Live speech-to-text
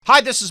Hi,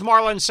 this is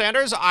Marlon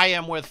Sanders. I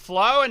am with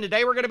Flow, and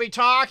today we're going to be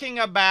talking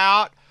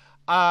about.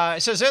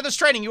 It says in this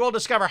training, you will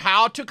discover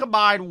how to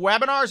combine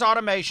webinars,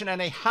 automation,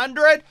 and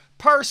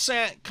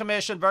 100%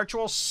 commission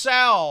virtual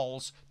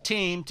sales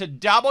team to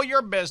double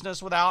your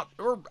business without,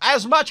 or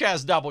as much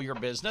as double your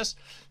business,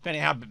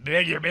 depending how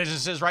big your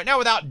business is right now,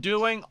 without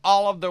doing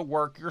all of the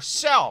work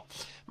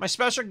yourself. My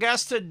special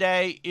guest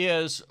today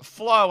is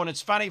Flo, and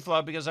it's funny,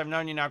 Flo, because I've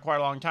known you now quite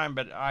a long time,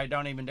 but I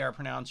don't even dare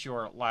pronounce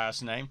your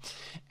last name.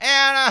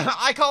 And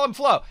I call him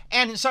Flo.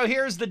 And so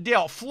here's the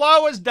deal.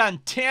 Flo has done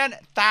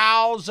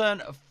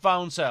 10,000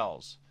 phone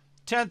sales.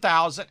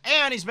 10,000.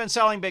 And he's been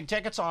selling big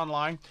tickets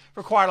online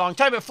for quite a long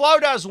time. But Flo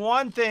does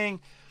one thing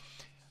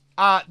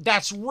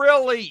that's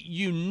really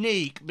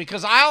unique,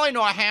 because I only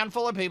know a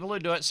handful of people who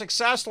do it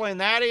successfully, and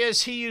that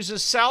is he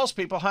uses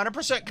salespeople,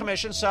 100%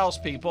 commission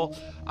salespeople,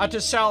 to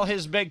sell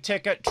his big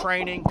ticket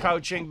training,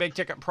 coaching, big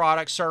ticket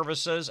products,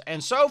 services,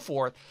 and so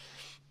forth.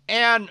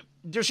 And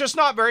there's just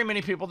not very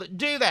many people that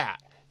do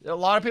that. A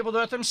lot of people do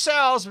it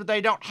themselves, but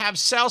they don't have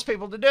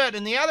salespeople to do it.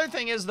 And the other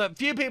thing is the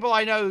few people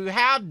I know who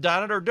have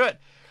done it or do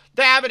it,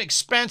 they have an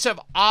expensive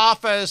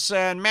office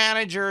and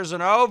managers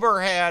and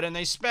overhead, and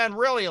they spend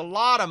really a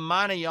lot of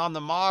money on the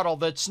model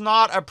that's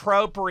not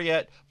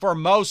appropriate for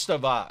most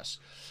of us.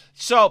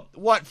 So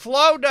what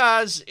Flo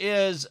does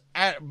is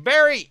a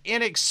very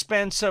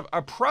inexpensive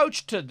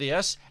approach to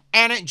this,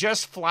 and it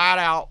just flat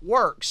out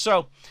works.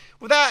 So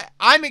with that,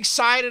 I'm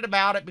excited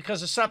about it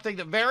because it's something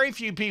that very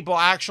few people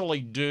actually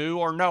do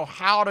or know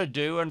how to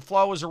do, and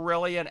Flo is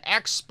really an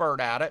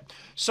expert at it.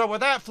 So with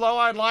that, Flo,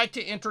 I'd like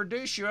to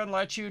introduce you and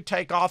let you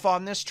take off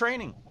on this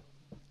training.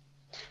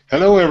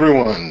 Hello,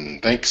 everyone.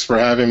 Thanks for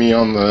having me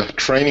on the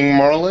training,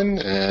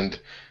 Marlon. And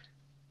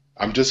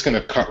I'm just going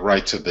to cut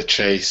right to the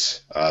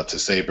chase to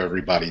save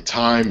everybody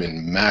time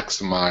and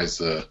maximize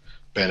the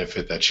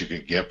benefit that you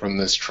could get from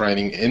this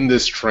training. In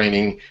this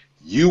training,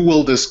 you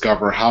will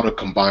discover how to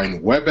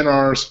combine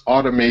webinars,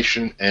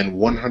 automation, and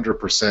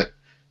 100%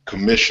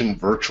 commission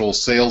virtual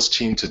sales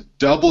team to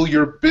double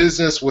your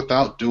business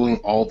without doing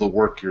all the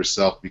work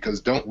yourself,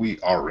 because don't we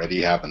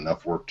already have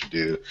enough work to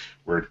do?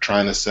 We're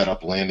trying to set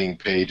up landing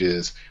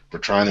pages. We're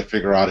trying to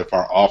figure out if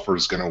our offer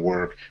is going to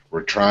work.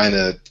 We're trying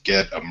to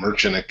get a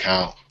merchant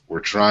account. We're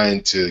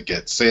trying to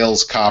get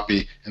sales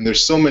copy. And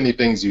there's so many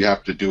things you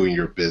have to do in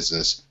your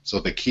business. So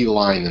the key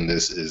line in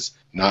this is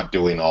not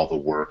doing all the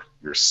work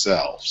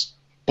yourselves.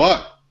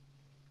 But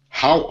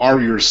how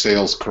are your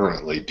sales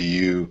currently? Do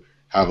you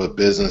have a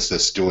business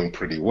that's doing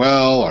pretty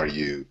well? Are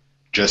you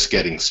just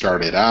getting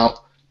started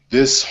out?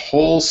 This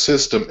whole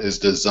system is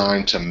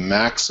designed to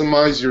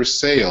maximize your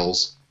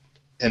sales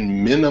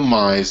and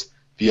minimize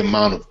the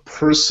amount of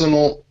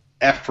personal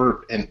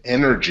effort and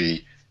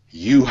energy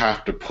you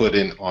have to put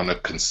in on a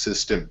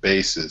consistent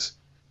basis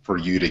for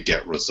you to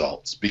get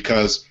results.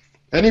 Because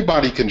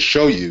anybody can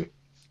show you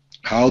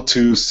how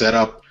to set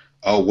up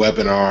a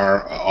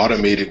webinar, an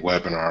automated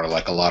webinar,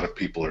 like a lot of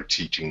people are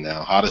teaching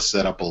now, how to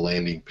set up a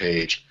landing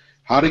page,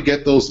 how to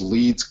get those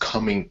leads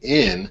coming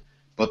in.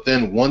 But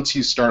then once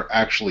you start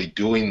actually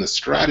doing the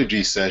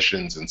strategy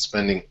sessions and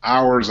spending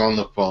hours on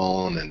the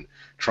phone and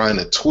trying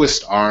to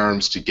twist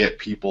arms to get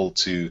people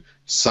to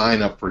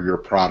sign up for your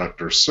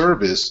product or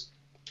service,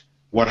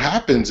 what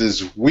happens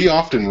is we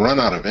often run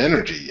out of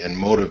energy and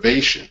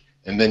motivation,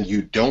 and then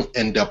you don't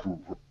end up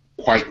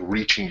quite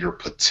reaching your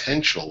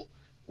potential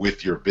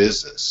with your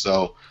business.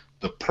 So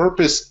the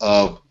purpose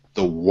of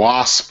the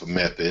WASP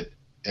method,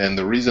 and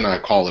the reason I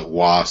call it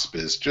WASP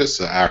is just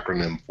an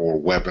acronym for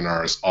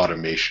webinars,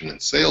 automation,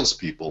 and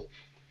salespeople,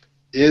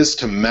 is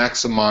to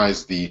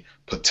maximize the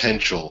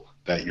potential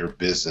that your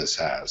business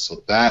has.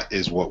 So that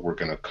is what we're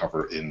going to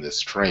cover in this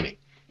training.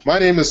 My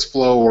name is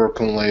Flo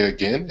Orkunle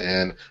again,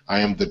 and I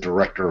am the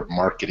Director of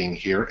Marketing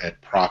here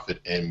at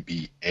Profit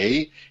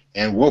MBA.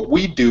 And what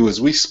we do is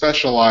we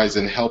specialize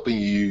in helping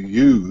you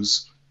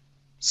use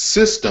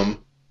systems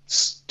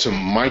to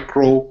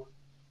micro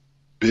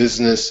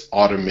business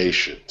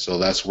automation. So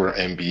that's where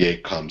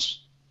MBA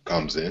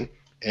comes in.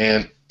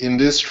 And in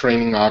this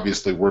training,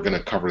 obviously, we're going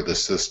to cover the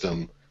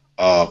system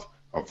of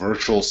a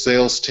virtual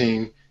sales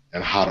team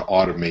and how to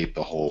automate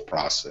the whole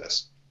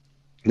process.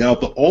 Now,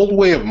 the old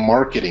way of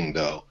marketing,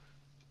 though,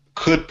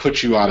 could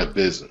put you out of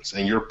business.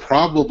 And you're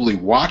probably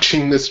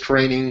watching this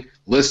training,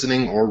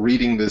 listening, or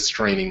reading this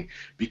training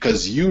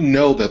because you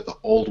know that the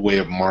old way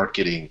of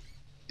marketing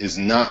is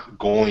not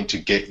going to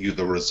get you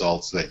the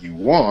results that you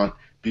want,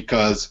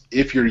 because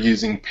if you're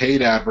using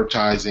paid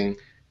advertising,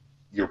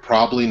 you're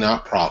probably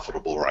not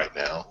profitable right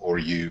now, or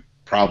you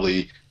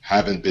probably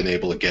haven't been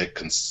able to get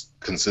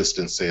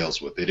consistent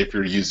sales with it. If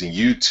you're using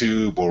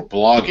YouTube or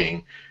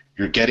blogging,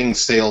 you're getting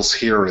sales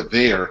here or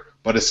there,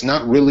 but it's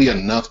not really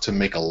enough to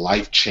make a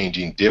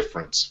life-changing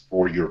difference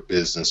for your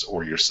business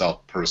or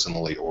yourself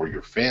personally or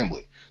your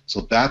family.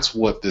 So that's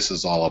what this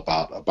is all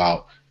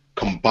about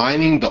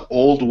combining the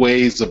old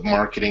ways of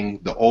marketing,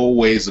 the old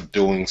ways of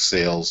doing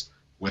sales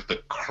with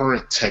the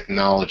current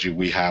technology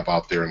we have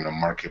out there in the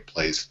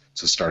marketplace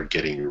to start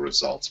getting your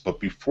results. But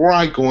before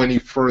I go any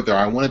further,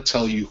 I want to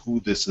tell you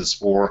who this is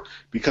for,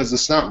 because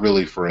it's not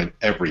really for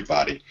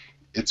everybody.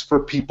 It's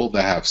for people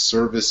that have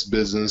service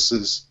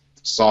businesses,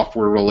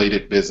 software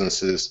related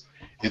businesses.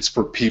 It's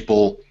for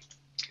people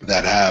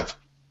that have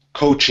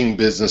coaching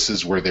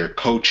businesses where they're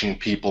coaching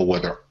people,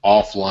 whether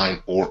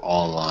offline or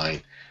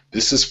online.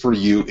 This is for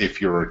you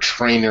if you're a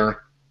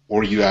trainer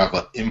or you have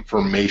an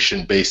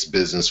information-based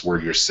business where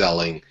you're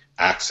selling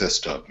access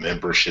to a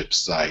membership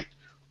site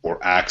or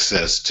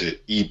access to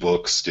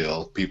ebooks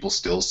still. People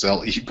still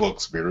sell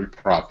ebooks very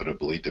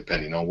profitably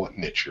depending on what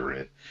niche you're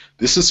in.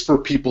 This is for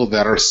people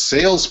that are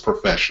sales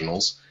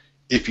professionals.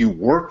 If you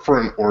work for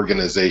an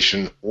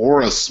organization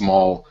or a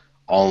small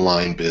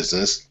online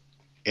business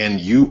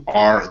and you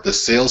are the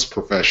sales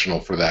professional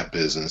for that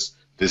business,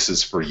 this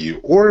is for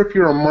you. Or if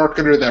you're a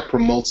marketer that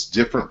promotes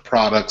different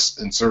products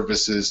and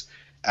services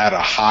at a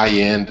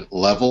high-end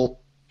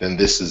level, then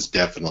this is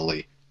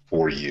definitely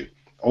for you.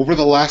 Over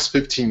the last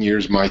 15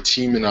 years, my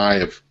team and I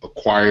have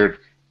acquired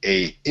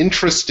an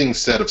interesting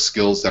set of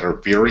skills that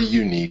are very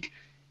unique.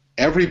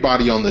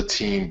 Everybody on the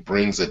team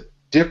brings a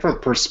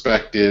different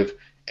perspective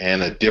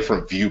and a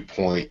different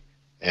viewpoint,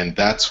 and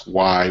that's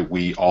why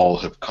we all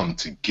have come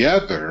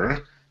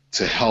together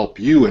to help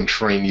you and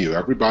train you.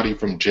 Everybody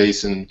from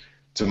Jason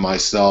to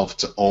myself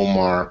to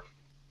Omar,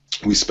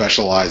 we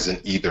specialize in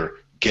either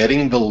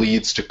getting the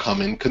leads to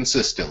come in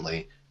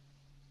consistently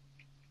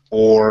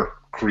or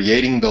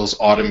creating those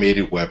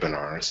automated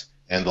webinars,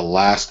 and the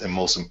last and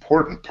most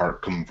important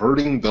part,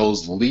 converting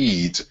those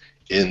leads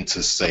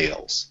into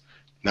sales.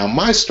 Now,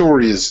 my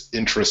story is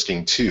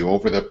interesting too.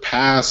 Over the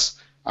past,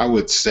 I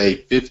would say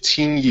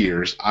 15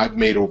 years, I've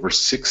made over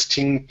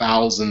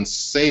 16,000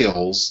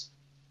 sales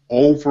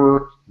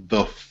over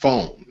the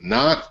phone,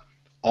 not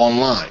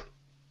online.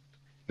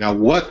 Now,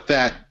 what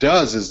that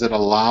does is it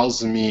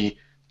allows me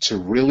to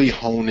really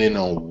hone in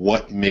on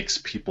what makes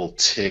people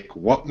tick,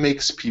 what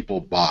makes people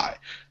buy.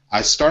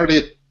 I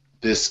started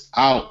this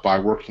out by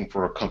working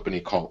for a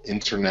company called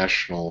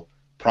International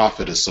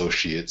Profit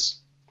Associates,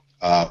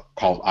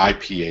 called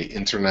IPA.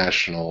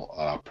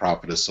 International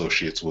Profit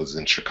Associates was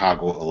in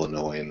Chicago,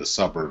 Illinois, in the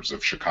suburbs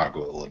of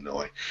Chicago,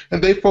 Illinois.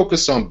 And they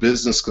focused on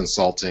business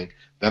consulting.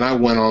 Then I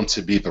went on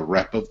to be the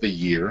rep of the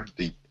year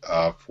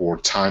for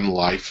Time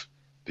Life,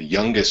 the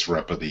youngest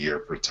rep of the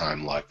year for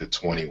Time Life at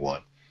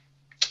 21.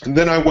 And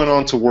then I went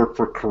on to work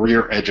for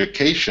Career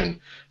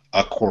Education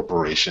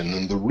Corporation.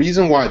 And the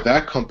reason why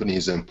that company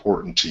is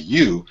important to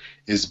you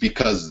is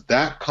because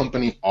that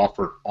company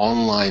offered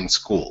online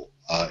school.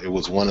 It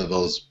was one of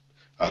those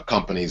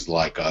companies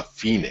like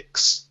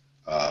Phoenix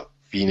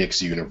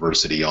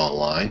University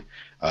Online.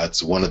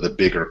 It's one of the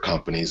bigger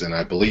companies, and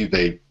I believe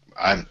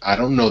I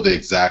don't know the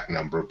exact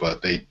number,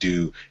 but they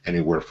do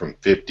anywhere from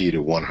 $50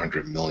 to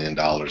 $100 million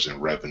in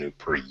revenue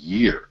per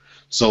year.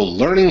 So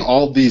learning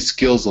all these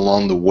skills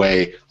along the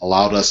way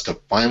allowed us to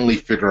finally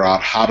figure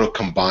out how to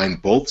combine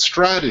both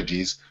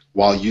strategies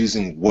while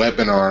using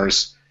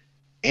webinars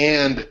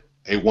and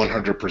a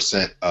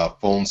 100%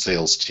 phone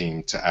sales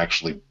team to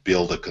actually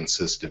build a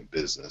consistent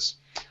business.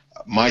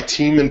 My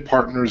team and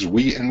partners,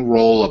 we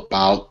enroll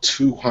about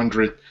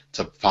 200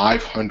 to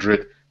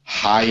 500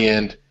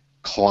 high-end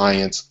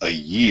clients a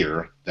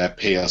year that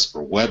pay us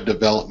for web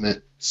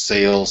development,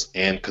 sales,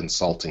 and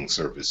consulting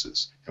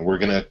services. And we're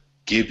going to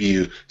give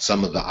you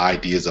some of the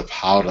ideas of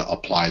how to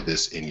apply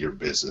this in your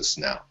business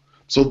now.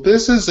 So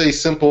this is a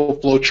simple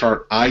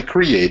flowchart I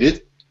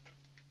created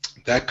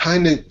that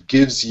kind of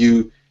gives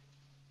you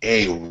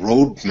a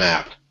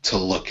roadmap to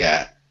look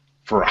at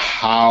for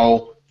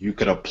how you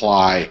could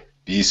apply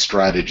these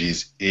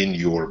strategies in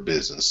your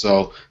business.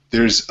 So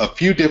there's a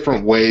few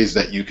different ways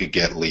that you could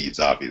get leads,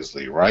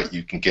 obviously, right?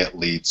 You can get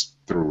leads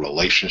through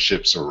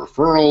relationships or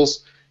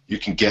referrals. You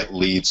can get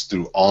leads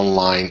through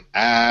online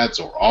ads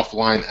or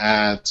offline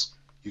ads.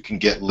 You can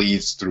get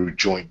leads through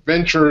joint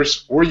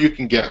ventures, or you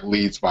can get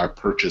leads by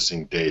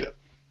purchasing data.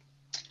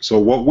 So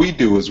what we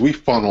do is we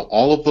funnel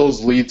all of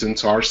those leads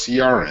into our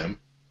CRM,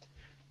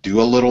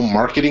 do a little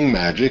marketing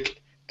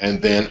magic,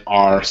 and then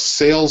our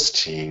sales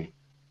team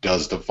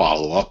does the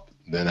follow-up.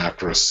 Then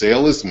after a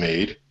sale is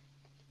made,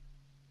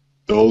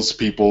 those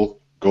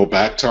people go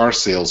back to our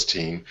sales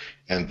team,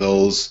 and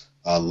those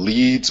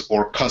leads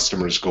or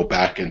customers go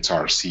back into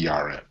our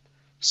CRM.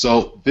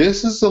 So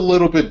this is a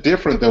little bit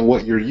different than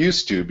what you're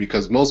used to,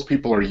 because most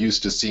people are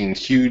used to seeing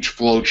huge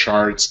flow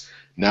charts.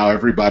 Now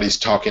everybody's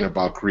talking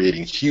about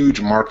creating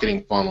huge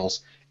marketing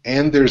funnels,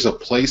 and there's a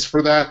place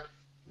for that.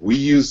 We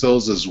use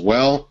those as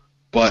well,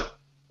 but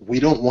we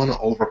don't want to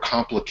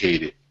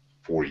overcomplicate it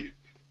for you.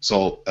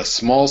 So a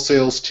small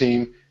sales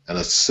team and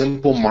a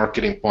simple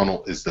marketing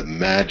funnel is the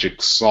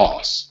magic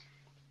sauce.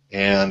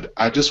 And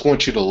I just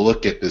want you to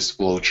look at this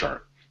flow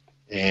chart,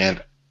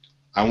 and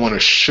I want to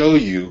show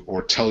you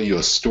or tell you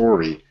a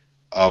story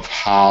of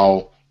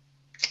how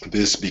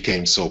this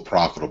became so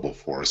profitable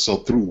for us. So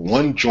through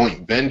one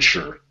joint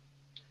venture,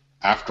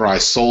 after I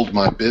sold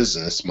my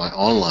business, my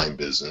online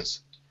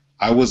business,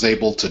 I was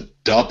able to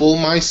double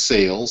my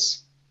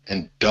sales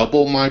and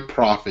double my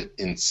profit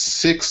in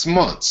 6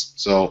 months.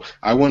 So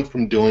I went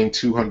from doing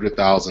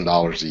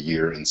 $200,000 a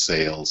year in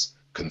sales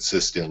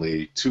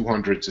consistently,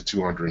 200 to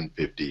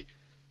 250,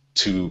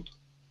 to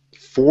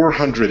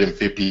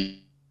 $450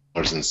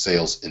 in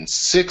sales in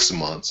 6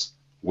 months,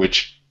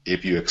 which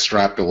if you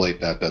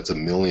extrapolate that, that's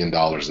 $1 million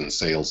in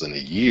sales in a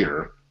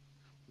year,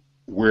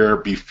 where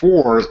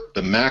before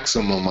the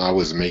maximum I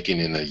was making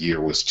in a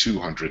year was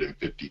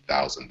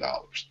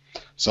 $250,000.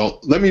 So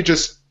let me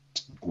just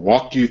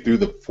walk you through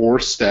the 4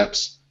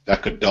 steps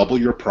that could double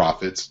your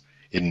profits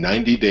in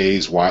 90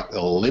 days while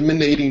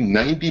eliminating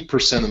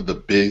 90% of the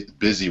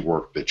busy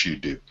work that you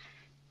do.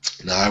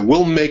 Now, I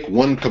will make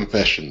one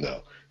confession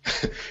though.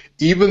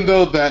 Even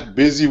though that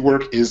busy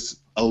work is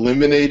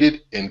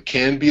eliminated and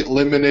can be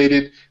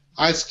eliminated,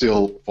 I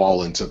still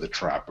fall into the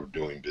trap of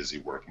doing busy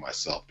work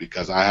myself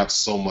because I have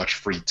so much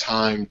free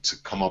time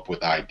to come up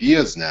with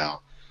ideas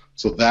now.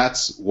 So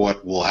that's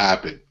what will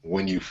happen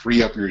when you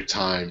free up your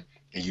time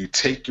and you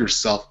take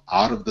yourself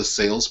out of the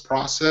sales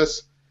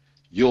process.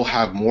 You'll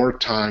have more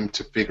time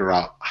to figure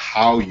out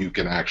how you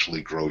can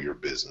actually grow your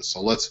business.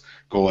 So let's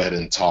go ahead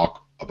and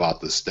talk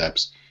about the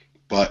steps.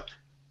 But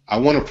I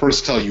want to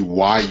first tell you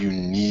why you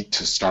need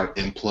to start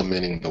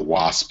implementing the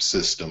WASP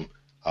system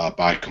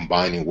by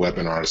combining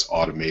webinars,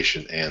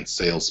 automation, and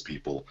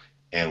salespeople,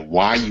 and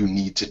why you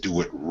need to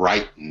do it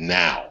right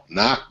now.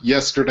 Not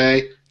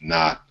yesterday,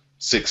 not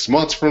 6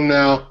 months from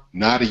now,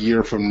 not a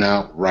year from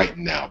now, right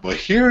now. But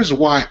here's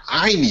why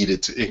I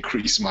needed to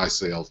increase my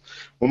sales.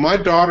 When my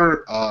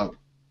daughter, I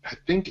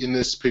think in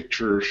this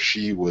picture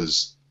she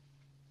was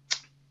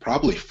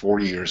probably 4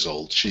 years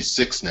old. She's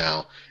 6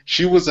 now.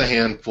 She was a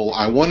handful.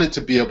 I wanted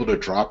to be able to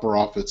drop her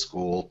off at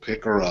school,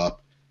 pick her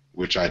up,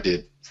 which I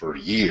did for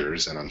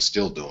years, and I'm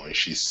still doing.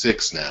 She's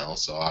 6 now,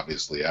 so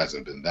obviously it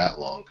hasn't been that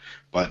long.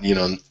 But, you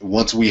know,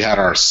 once we had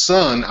our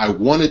son, I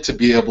wanted to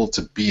be able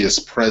to be as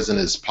present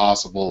as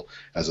possible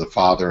as a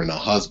father and a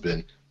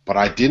husband, but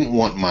I didn't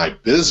want my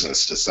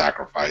business to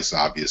sacrifice,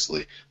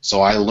 obviously. So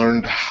I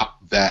learned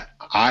that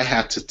I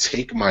had to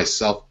take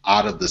myself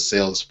out of the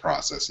sales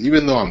process.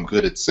 Even though I'm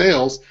good at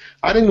sales,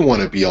 I didn't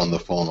want to be on the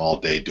phone all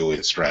day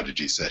doing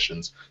strategy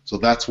sessions. So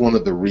that's one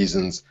of the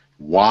reasons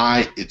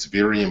why it's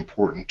very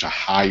important to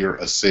hire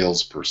a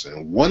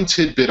salesperson. One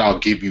tidbit I'll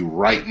give you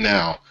right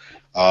now,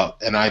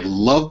 and I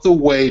love the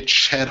way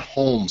Chet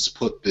Holmes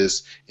put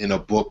this in a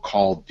book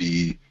called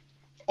The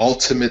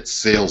Ultimate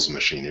Sales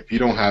Machine. If you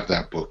don't have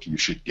that book, you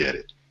should get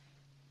it.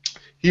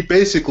 He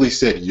basically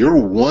said you're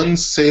one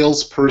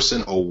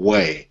salesperson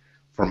away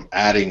from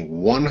adding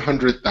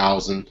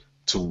 $100,000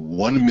 to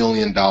 $1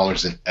 million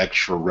in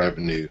extra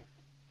revenue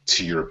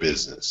to your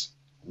business.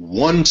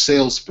 One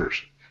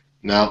salesperson.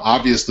 Now,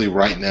 obviously,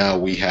 right now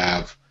we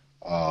have,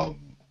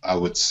 I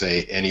would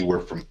say, anywhere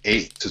from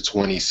 8 to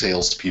 20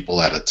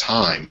 salespeople at a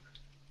time.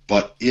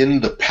 But in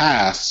the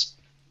past,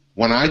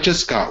 when I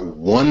just got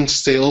one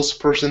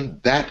salesperson,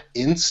 that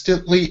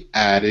instantly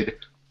added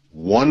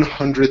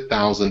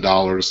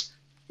 $100,000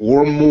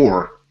 or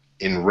more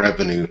in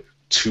revenue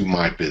to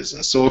my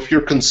business. So if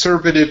you're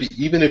conservative,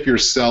 even if you're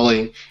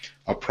selling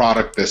a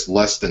product that's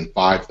less than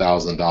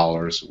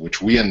 $5,000,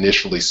 which we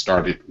initially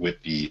started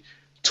with the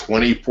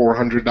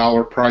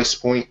 $2,400 price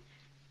point,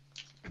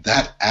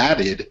 that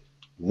added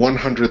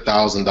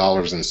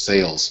 $100,000 in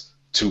sales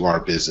to our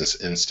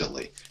business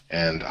instantly.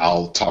 And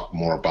I'll talk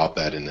more about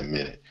that in a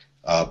minute.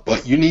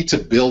 But you need to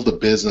build a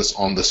business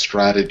on the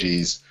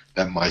strategies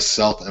that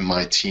myself and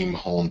my team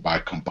honed by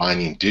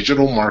combining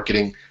digital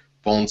marketing,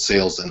 phone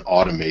sales, and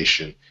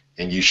automation.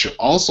 And you should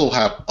also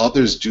have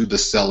others do the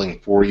selling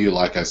for you.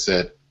 Like I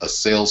said, a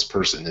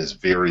salesperson is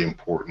very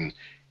important.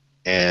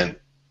 And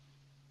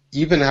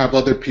even have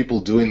other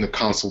people doing the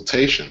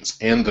consultations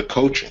and the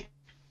coaching.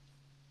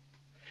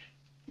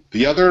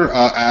 The other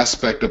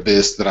aspect of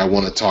this that I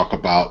want to talk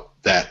about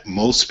that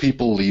most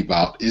people leave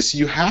out is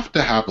you have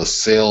to have a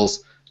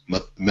sales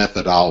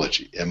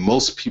methodology, and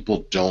most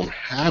people don't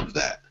have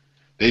that.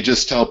 They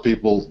just tell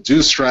people,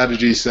 do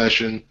strategy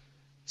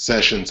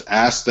sessions,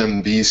 ask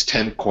them these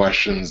 10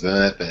 questions,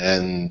 then at the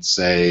end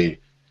say,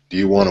 do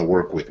you want to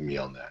work with me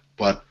on that?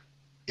 But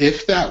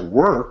if that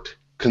worked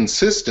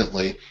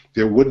consistently,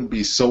 there wouldn't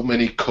be so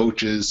many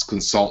coaches,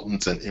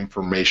 consultants, and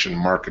information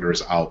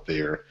marketers out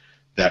there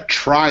that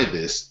try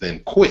this, then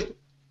quit.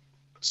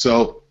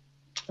 So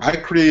I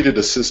created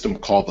a system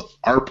called the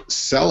ARP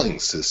selling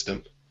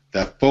system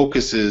that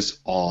focuses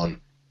on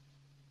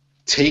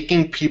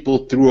taking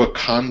people through a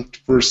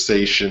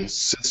conversation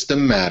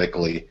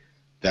systematically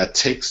that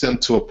takes them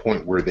to a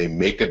point where they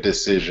make a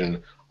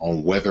decision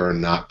on whether or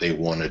not they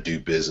want to do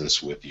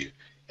business with you.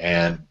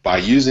 And by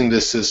using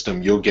this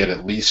system, you'll get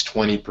at least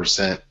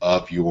 20%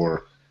 of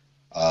your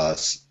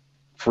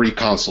free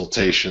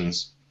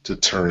consultations to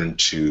turn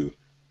to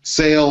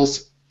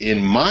sales.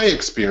 In my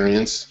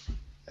experience,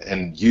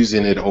 and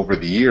using it over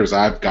the years,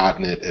 I've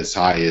gotten it as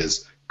high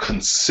as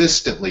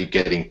consistently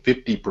getting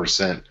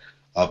 50%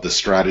 of the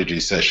strategy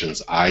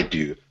sessions I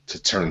do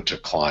to turn to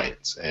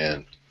clients.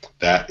 And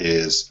that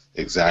is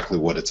exactly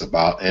what it's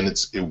about. And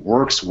it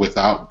works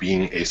without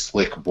being a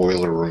slick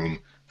boiler room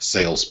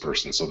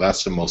salesperson. So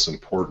that's the most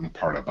important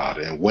part about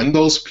it. And when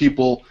those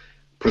people,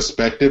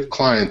 prospective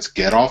clients,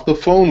 get off the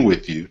phone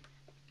with you,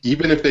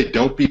 even if they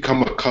don't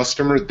become a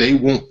customer, they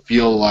won't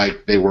feel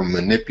like they were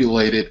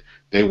manipulated.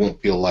 They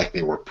won't feel like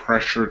they were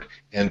pressured,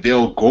 and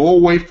they'll go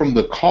away from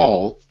the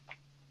call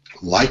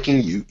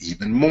liking you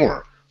even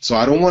more. So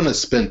I don't want to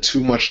spend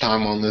too much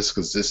time on this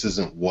because this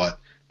isn't what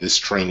this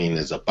training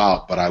is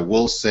about, but I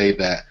will say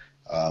that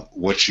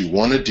what you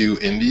want to do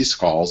in these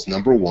calls,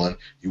 number one,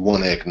 you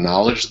want to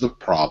acknowledge the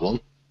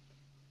problem.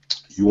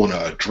 You want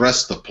to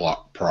address the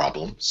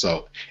problem.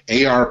 So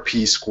ARP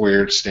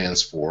squared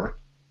stands for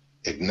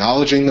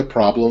acknowledging the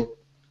problem,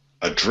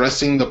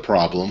 addressing the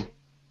problem,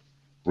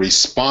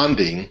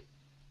 responding,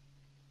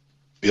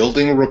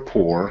 building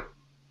rapport,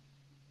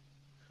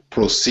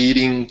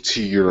 proceeding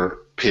to your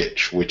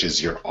pitch, which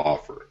is your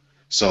offer.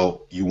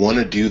 So you want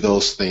to do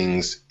those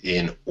things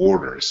in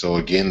order. So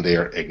again,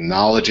 they're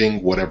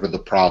acknowledging whatever the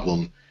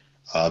problem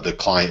the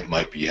client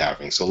might be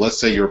having. So let's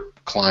say your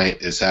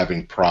client is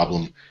having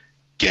problem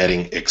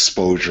getting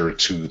exposure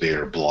to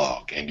their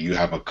blog, and you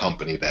have a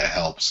company that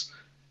helps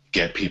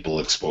get people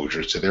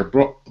exposure to their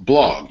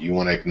blog. You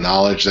want to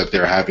acknowledge that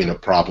they're having a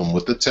problem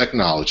with the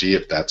technology,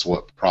 if that's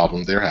what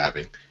problem they're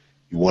having.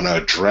 You want to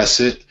address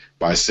it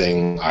by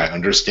saying, I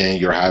understand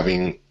you're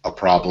having a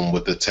problem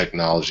with the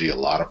technology. A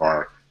lot of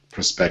our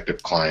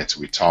prospective clients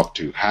we talk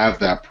to have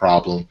that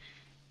problem.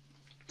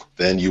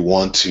 Then you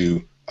want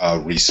to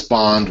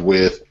respond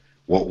with,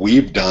 what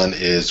we've done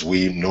is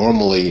we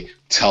normally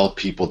tell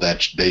people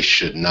that they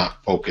should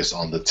not focus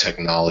on the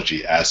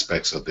technology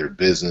aspects of their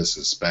business,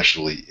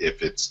 especially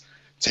if it's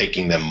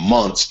taking them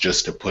months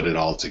just to put it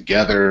all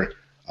together.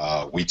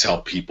 We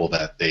tell people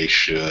that they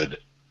should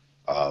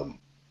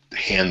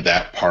hand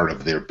that part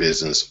of their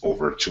business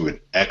over to an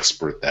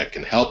expert that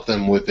can help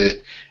them with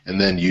it. And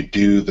then you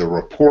do the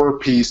rapport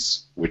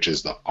piece, which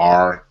is the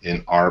R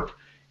in ARP,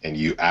 and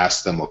you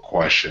ask them a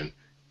question.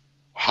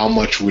 How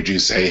much would you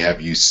say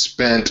have you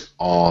spent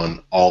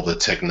on all the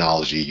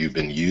technology you've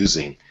been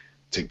using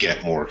to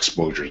get more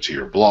exposure to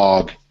your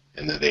blog?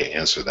 And then they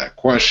answer that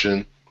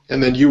question.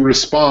 And then you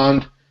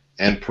respond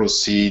and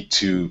proceed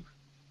to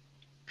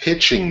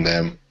pitching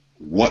them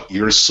what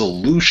your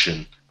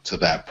solution to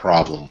that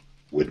problem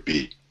would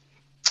be.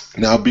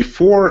 Now,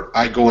 before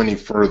I go any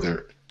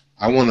further,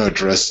 I want to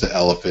address the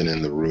elephant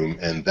in the room,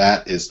 and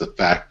that is the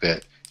fact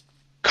that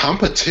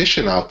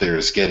competition out there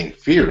is getting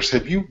fierce.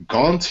 Have you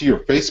gone to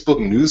your Facebook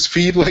news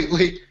feed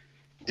lately?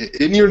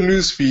 In your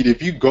news feed,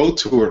 if you go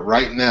to it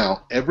right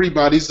now,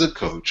 everybody's a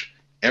coach.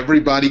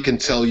 Everybody can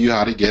tell you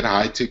how to get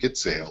high ticket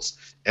sales.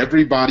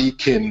 Everybody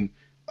can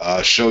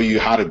show you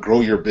how to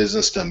grow your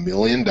business to $1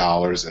 million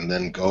and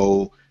then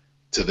go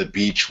to the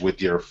beach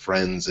with your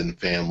friends and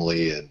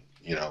family, and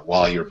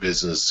while your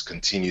business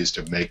continues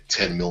to make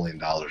 $10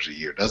 million a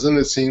year. Doesn't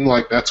it seem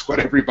like that's what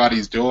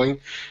everybody's doing?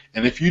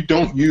 And if you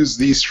don't use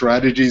these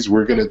strategies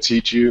we're going to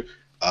teach you,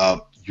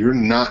 you're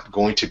not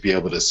going to be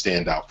able to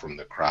stand out from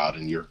the crowd,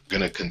 and you're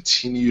going to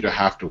continue to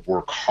have to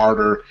work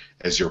harder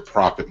as your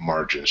profit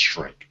margins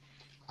shrink.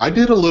 I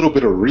did a little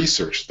bit of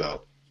research,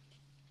 though,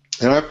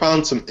 and I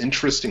found some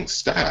interesting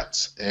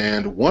stats.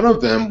 And one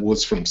of them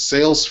was from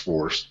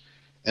Salesforce,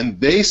 and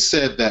they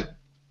said that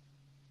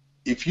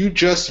if you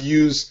just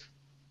use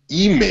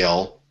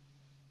email,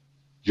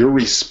 your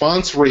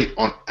response rate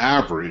on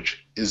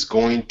average is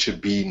going to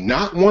be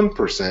not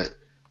 1%,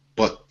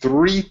 but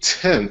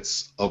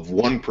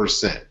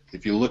 0.3%.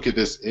 If you look at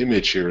this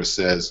image here, it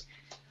says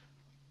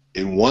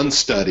in one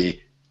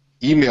study,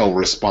 email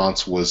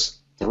response was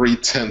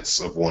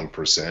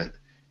 0.3%,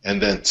 and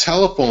then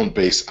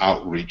telephone-based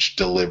outreach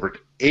delivered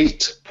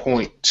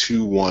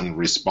 8.21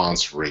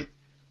 response rate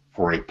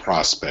for a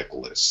prospect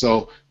list.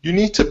 So you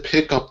need to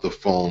pick up the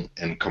phone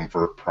and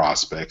convert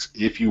prospects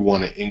if you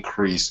want to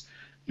increase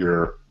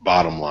your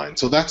bottom line.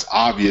 So that's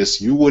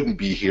obvious. You wouldn't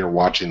be here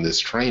watching this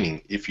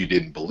training if you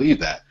didn't believe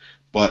that.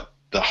 But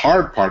the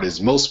hard part is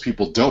most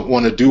people don't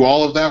want to do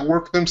all of that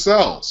work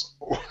themselves.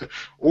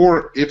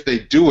 Or if they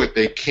do it,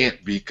 they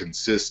can't be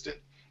consistent.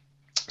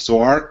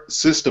 So our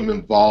system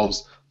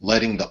involves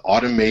letting the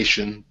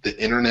automation, the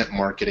internet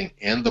marketing,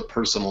 and the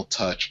personal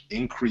touch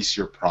increase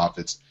your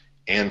profits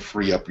and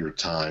free up your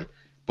time.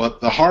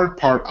 But the hard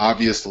part,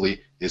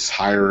 obviously, is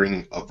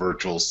hiring a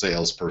virtual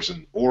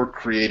salesperson or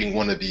creating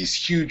one of these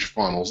huge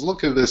funnels.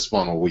 Look at this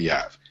funnel we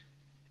have.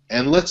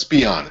 And let's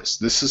be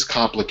honest, this is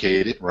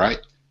complicated, right?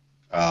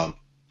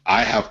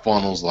 I have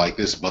funnels like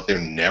this, but they're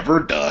never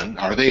done.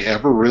 Are they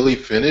ever really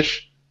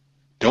finished?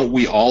 Don't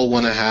we all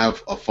want to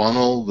have a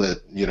funnel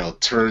that,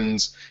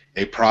 turns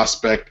a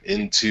prospect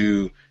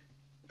into,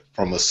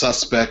 from a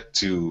suspect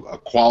to a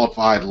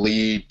qualified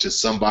lead to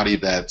somebody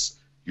that's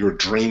your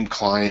dream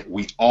client?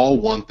 We all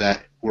want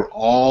that. We're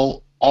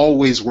all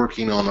always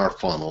working on our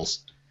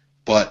funnels.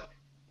 But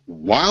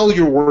while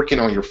you're working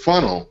on your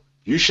funnel,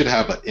 you should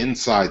have an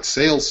inside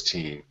sales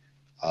team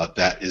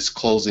that is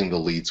closing the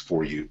leads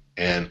for you.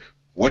 And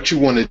what you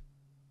want to do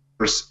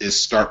first is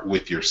start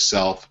with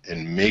yourself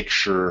and make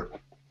sure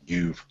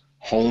you've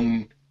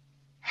honed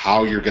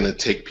how you're going to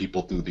take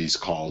people through these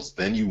calls,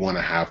 then you want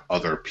to have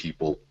other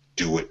people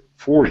do it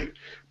for you.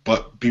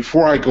 But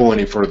before I go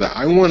any further,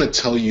 I want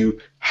to tell you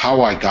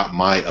how I got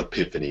my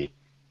epiphany.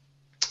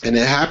 And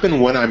it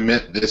happened when I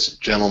met this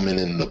gentleman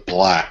in the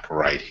black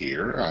right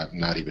here. I'm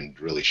not even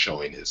really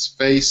showing his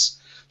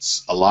face.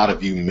 A lot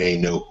of you may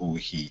know who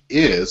he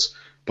is,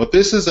 but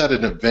this is at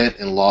an event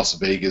in Las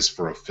Vegas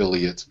for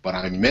affiliates, but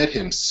I met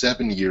him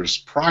 7 years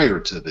prior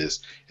to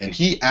this, and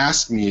he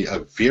asked me a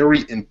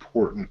very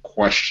important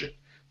question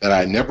that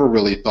I never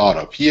really thought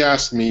of. He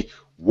asked me,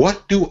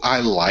 what do I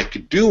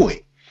like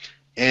doing?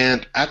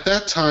 And at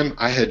that time,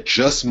 I had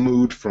just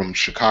moved from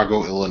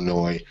Chicago,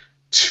 Illinois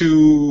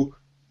to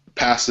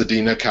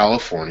Pasadena,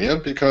 California,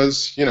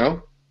 because, you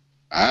know,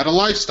 I had a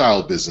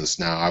lifestyle business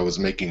now. I was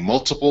making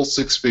multiple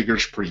six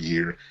figures per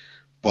year,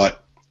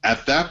 but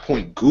at that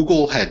point,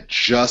 Google had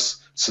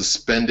just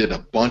suspended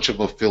a bunch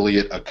of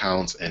affiliate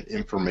accounts and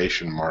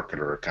information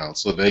marketer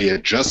accounts. So they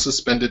had just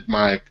suspended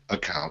my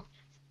account.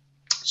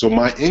 So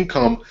my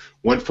income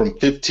went from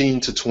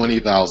 $15,000 to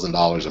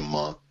 $20,000 a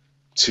month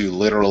to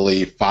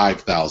literally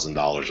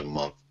 $5,000 a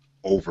month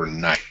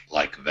overnight,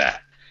 like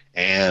that.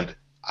 And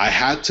I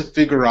had to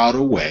figure out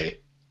a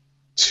way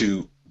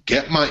to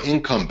get my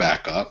income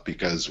back up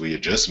because we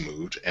had just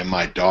moved, and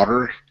my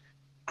daughter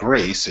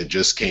Grace had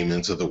just came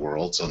into the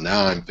world. So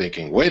now I'm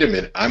thinking, wait a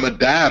minute, I'm a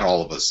dad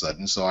all of a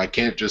sudden, so I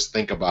can't just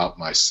think about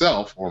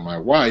myself or my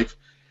wife.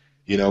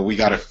 You know, we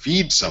got to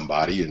feed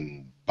somebody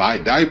and buy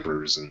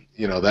diapers, and,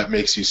 you know, that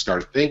makes you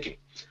start thinking.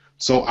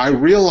 So I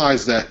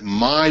realized that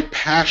my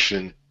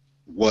passion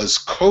was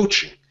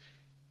coaching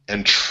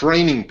and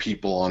training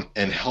people on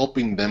and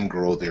helping them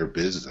grow their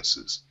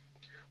businesses.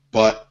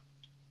 But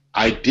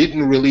I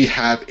didn't really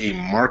have a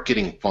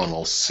marketing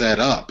funnel set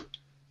up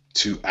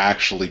to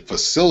actually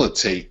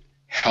facilitate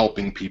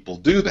helping people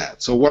do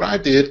that. So what I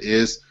did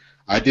is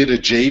I did a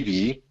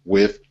JV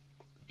with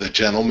the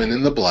gentleman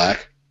in the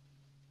black.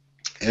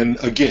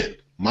 And again,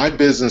 my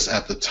business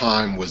at the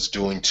time was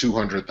doing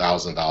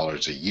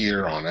 $200,000 a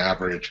year on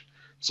average.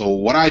 So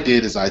what I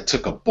did is I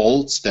took a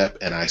bold step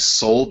and I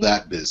sold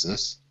that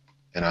business,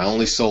 and I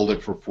only sold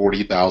it for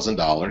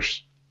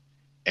 $40,000.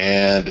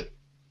 And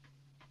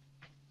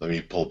let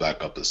me pull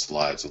back up the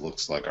slides. It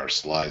looks like our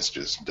slides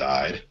just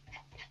died.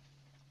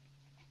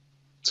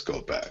 Let's go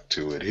back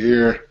to it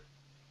here.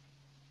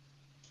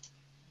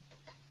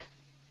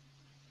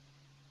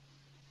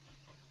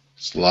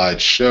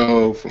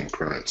 Slideshow from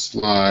current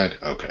slide.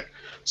 Okay.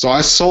 So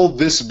I sold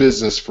this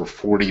business for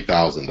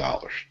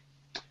 $40,000.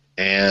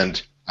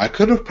 And I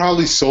could have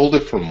probably sold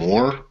it for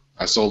more.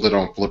 I sold it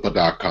on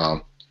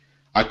Flippa.com.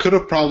 I could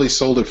have probably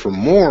sold it for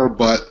more,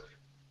 but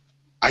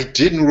I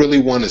didn't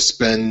really want to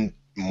spend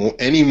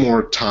any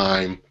more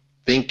time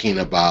thinking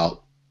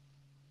about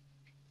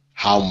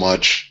how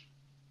much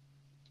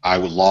I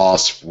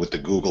lost with the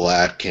Google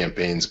ad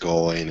campaigns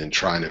going and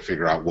trying to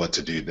figure out what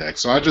to do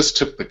next. So I just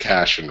took the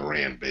cash and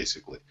ran,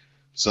 basically.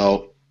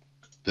 So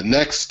the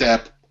next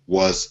step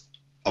was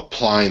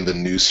applying the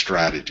new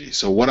strategy.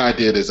 So what I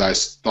did is I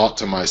thought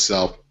to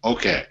myself,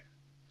 okay,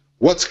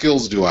 what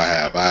skills do I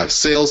have? I have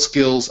sales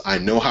skills, I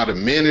know how to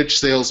manage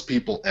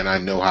salespeople, and I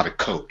know how to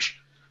coach.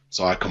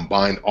 So I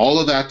combined all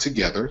of that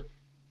together.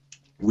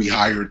 We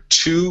hired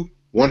 2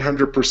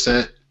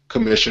 100%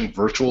 commission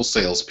virtual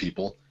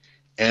salespeople.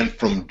 And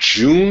from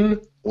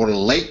June or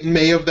late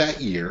May of that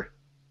year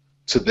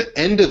to the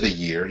end of the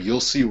year,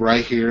 you'll see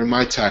right here in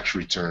my tax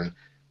return,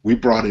 we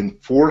brought in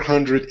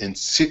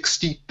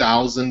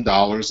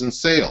 $460,000 in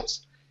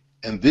sales.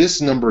 And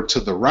this number to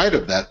the right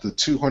of that, the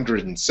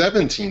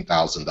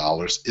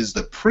 $217,000, is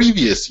the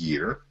previous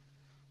year.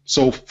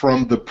 So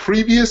from the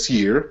previous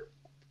year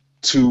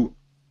to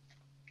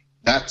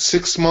that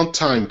 6-month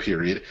time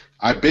period,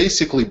 I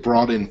basically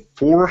brought in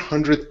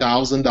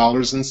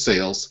 $400,000 in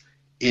sales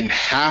in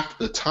half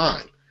the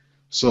time.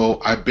 So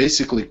I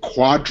basically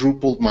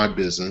quadrupled my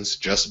business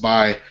just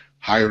by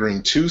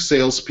hiring 2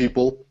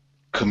 salespeople,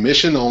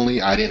 commission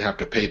only. I didn't have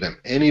to pay them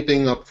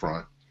anything up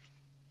front.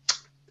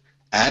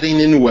 Adding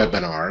in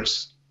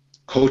webinars,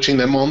 coaching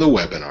them on the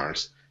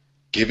webinars,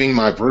 giving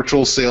my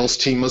virtual sales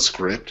team a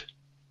script,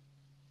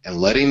 and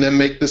letting them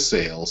make the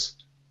sales,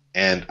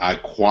 and I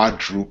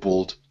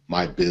quadrupled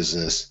my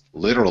business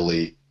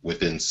literally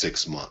within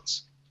 6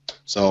 months.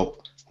 So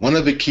one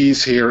of the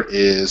keys here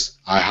is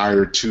I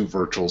hired 2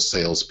 virtual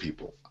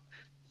salespeople.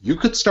 You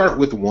could start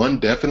with 1,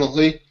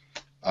 definitely,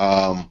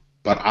 but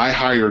I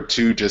hired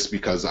 2 just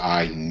because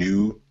I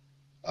knew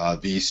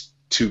these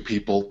 2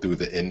 people through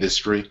the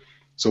industry.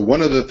 So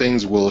one of the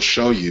things we'll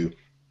show you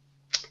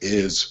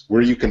is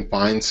where you can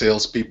find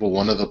salespeople.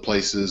 One of the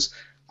places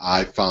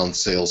I found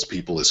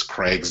salespeople is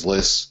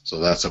Craigslist, so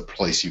that's a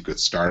place you could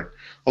start.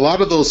 A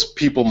lot of those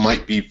people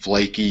might be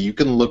flaky. You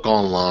can look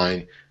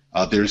online.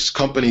 There's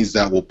companies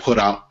that will put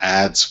out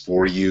ads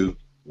for you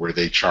where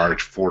they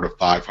charge $400 to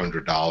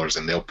 $500,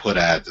 and they'll put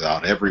ads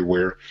out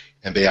everywhere,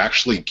 and they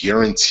actually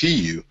guarantee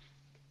you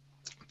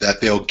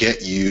that they'll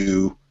get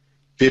you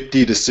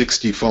 50 to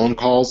 60 phone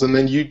calls, and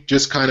then you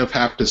just kind of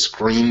have to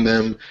screen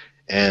them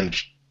and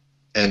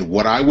And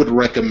what I would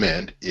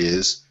recommend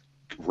is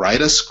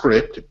write a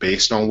script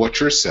based on what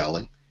you're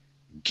selling,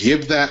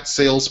 give that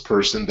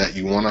salesperson that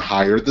you want to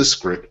hire the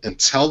script, and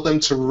tell them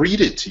to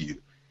read it to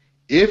you.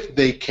 If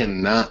they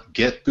cannot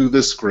get through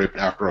the script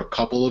after a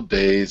couple of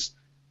days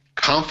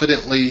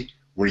confidently,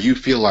 where you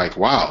feel like,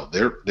 wow,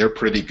 they're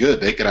pretty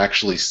good, they could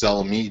actually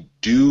sell me,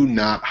 do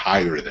not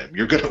hire them.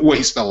 You're going to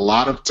waste a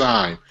lot of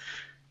time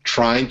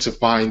trying to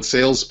find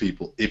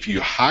salespeople if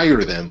you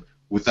hire them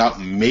without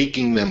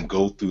making them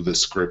go through the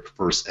script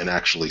first and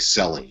actually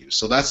selling you.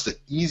 So that's the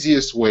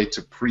easiest way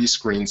to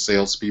pre-screen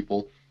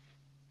salespeople.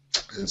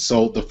 And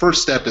so the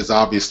first step is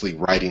obviously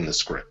writing the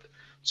script.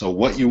 So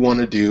what you want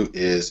to do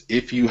is,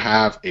 if you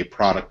have a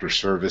product or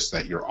service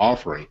that you're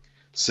offering,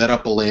 set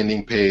up a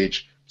landing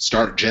page,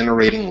 start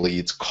generating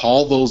leads,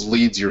 call those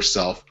leads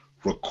yourself,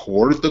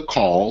 record the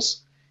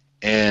calls,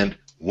 and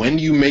when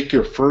you make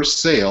your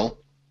first sale,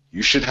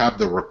 you should have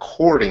the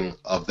recording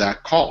of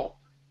that call.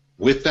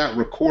 With that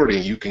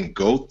recording, you can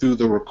go through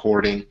the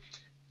recording,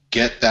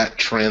 get that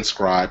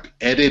transcribed,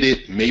 edit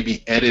it,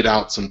 maybe edit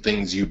out some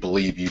things you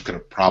believe you could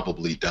have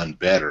probably done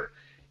better,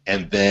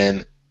 and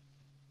then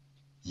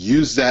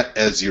use that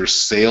as your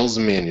sales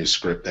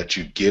manuscript that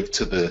you give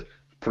to the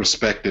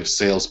prospective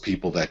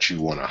salespeople that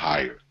you want to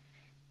hire.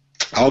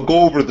 I'll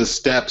go over the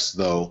steps,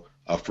 though,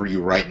 for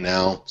you right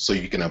now so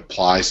you can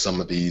apply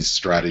some of these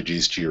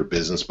strategies to your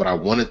business, but I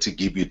wanted to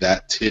give you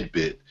that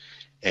tidbit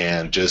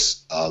and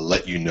just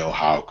let you know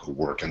how it could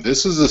work. And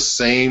this is the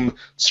same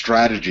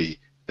strategy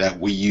that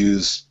we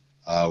use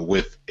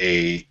with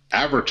a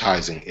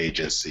advertising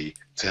agency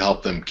to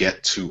help them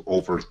get to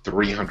over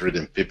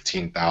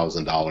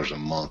 $315,000 a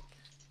month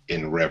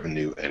in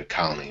revenue and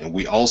counting. And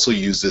we also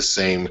use this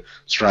same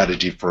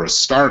strategy for a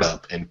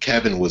startup, and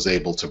Kevin was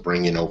able to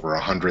bring in over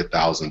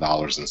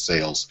 $100,000 in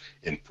sales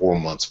in 4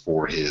 months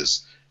for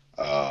his,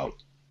 I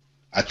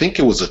think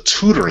it was a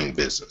tutoring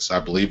business. I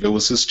believe it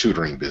was his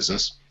tutoring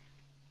business.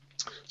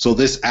 So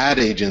this ad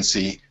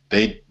agency,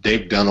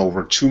 they've done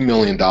over $2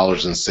 million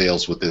in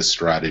sales with this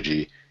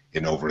strategy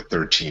in over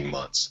 13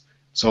 months.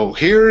 So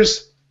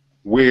here's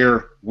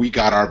where we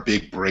got our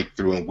big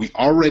breakthrough, and we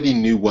already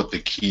knew what the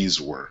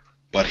keys were.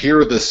 But here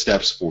are the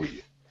steps for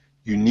you.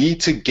 You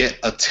need to get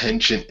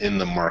attention in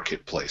the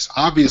marketplace.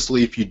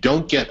 Obviously, if you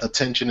don't get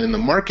attention in the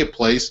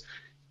marketplace,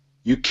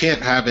 you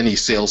can't have any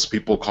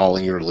salespeople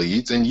calling your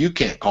leads, and you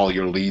can't call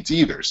your leads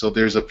either. So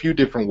there's a few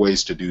different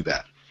ways to do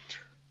that.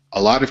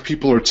 A lot of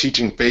people are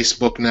teaching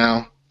Facebook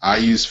now. I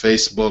use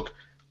Facebook.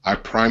 I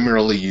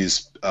primarily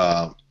use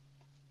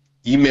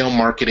email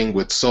marketing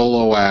with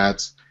solo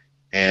ads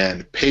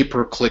and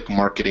pay-per-click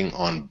marketing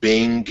on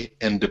Bing.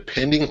 And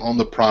depending on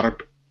the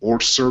product or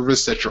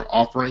service that you're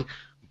offering,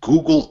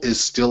 Google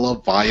is still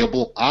a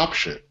viable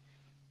option,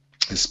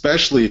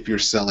 especially if you're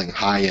selling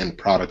high-end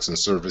products and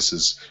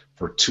services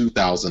for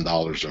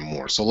 $2,000 or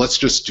more. So let's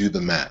just do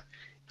the math.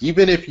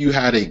 Even if you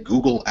had a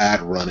Google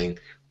ad running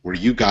where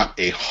you got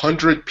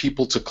 100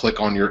 people to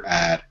click on your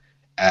ad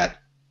at,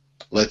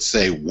 let's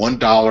say,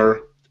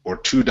 $1 or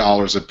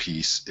 $2 a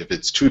piece. If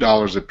it's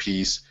 $2 a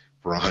piece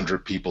for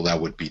 100 people, that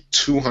would be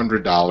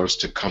 $200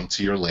 to come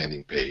to your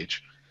landing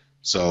page.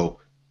 So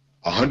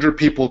 100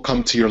 people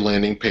come to your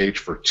landing page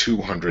for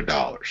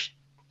 $200.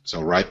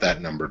 So write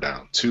that number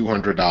down.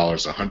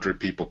 $200, 100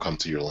 people come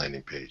to your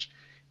landing page.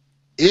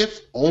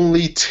 If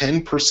only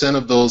 10%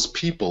 of those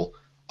people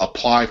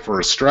apply for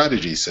a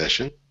strategy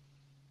session,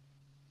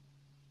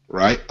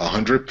 right?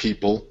 100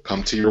 people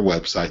come to your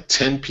website,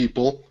 10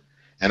 people,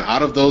 and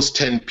out of those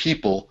 10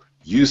 people,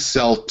 you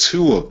sell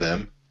 2 of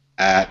them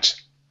at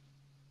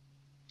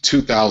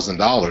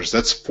 $2,000.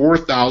 That's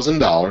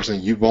 $4,000,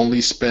 and you've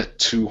only spent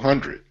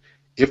 $200.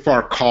 If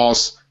our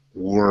costs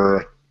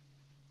were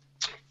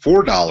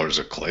 $4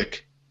 a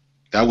click,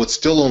 that would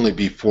still only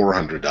be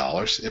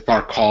 $400. If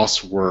our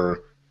costs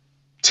were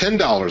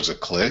 $10 a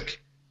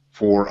click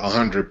for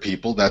 100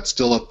 people, that's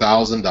still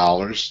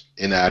 $1,000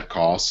 in ad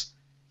costs,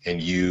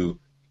 and you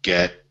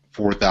get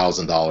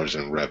 $4,000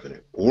 in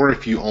revenue. Or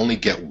if you only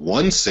get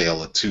one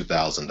sale at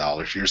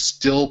 $2,000, you're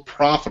still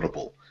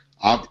profitable.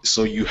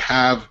 So you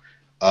have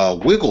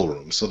wiggle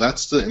room. So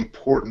that's the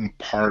important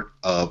part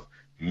of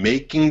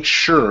making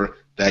sure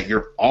that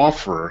your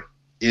offer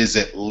is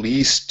at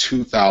least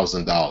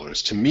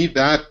 $2,000. To me,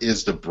 that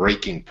is the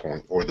breaking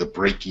point or the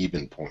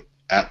break-even point.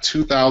 At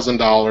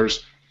 $2,000,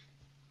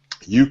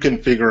 you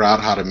can figure out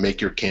how to make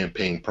your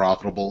campaign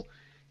profitable.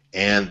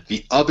 And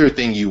the other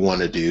thing you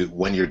want to do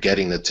when you're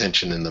getting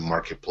attention in the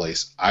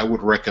marketplace, I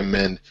would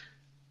recommend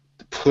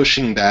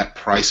pushing that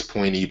price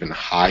point even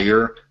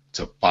higher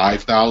to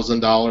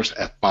 $5,000.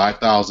 At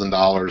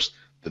 $5,000,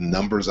 the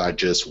numbers I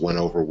just went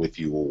over with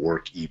you will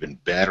work even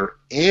better,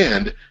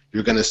 and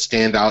you're going to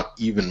stand out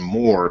even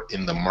more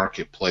in the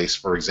marketplace.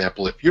 For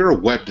example, if you're a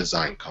web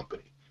design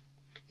company,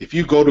 if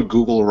you go to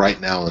Google right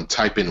now and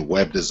type in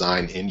web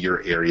design in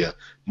your area,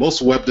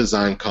 most web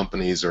design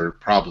companies are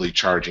probably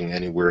charging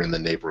anywhere in the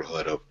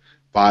neighborhood of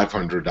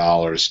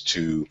 $500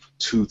 to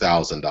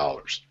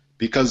 $2,000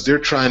 because they're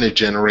trying to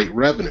generate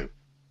revenue.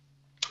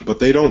 But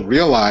they don't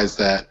realize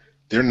that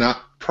they're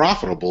not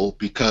profitable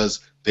because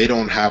they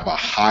don't have a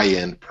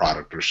high-end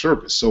product or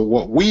service. So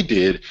what we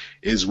did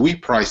is we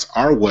priced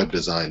our web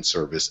design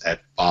service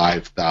at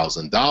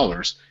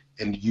 $5,000,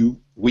 and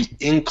we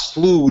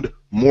include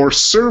more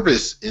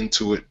service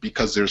into it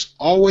because there's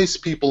always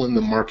people in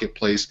the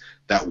marketplace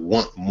that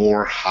want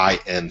more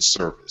high-end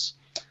service.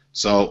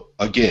 So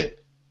again,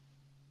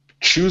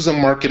 choose a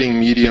marketing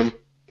medium,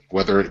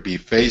 whether it be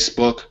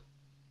Facebook,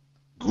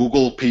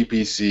 Google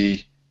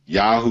PPC,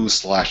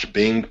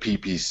 Yahoo/Bing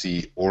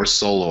PPC, or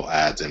solo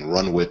ads, and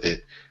run with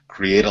it.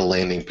 Create a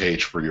landing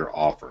page for your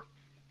offer.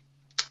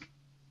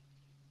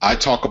 I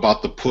talk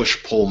about the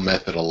push-pull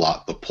method a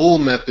lot. The pull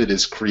method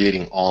is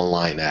creating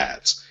online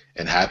ads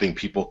and having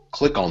people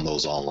click on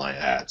those online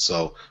ads.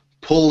 So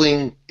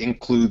pulling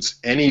includes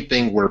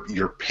anything where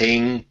you're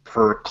paying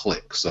per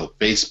click. So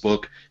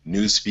Facebook,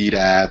 newsfeed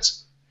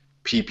ads,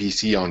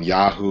 PPC on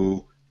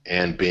Yahoo,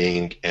 and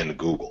Bing and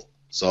Google.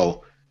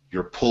 So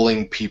you're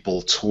pulling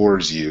people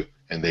towards you,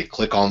 and they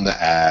click on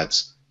the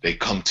ads, they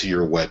come to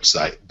your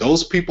website.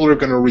 Those people are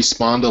going to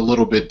respond a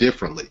little bit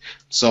differently.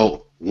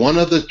 So one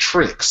of the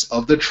tricks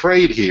of the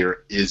trade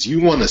here is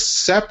you want to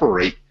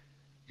separate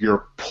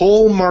your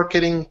pull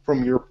marketing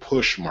from your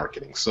push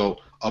marketing. So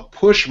a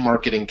push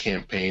marketing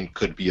campaign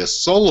could be a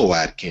solo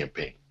ad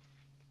campaign.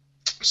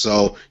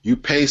 So you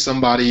pay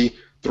somebody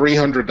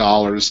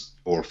 $300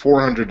 or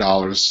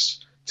 $400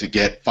 to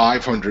get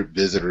 500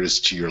 visitors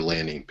to your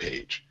landing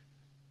page.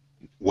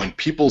 When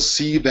people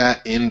see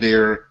that in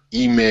their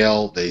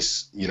email,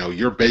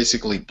 you're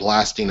basically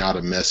blasting out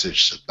a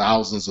message to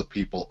thousands of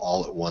people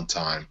all at one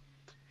time.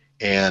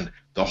 And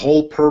the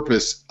whole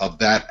purpose of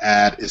that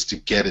ad is to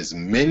get as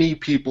many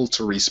people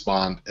to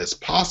respond as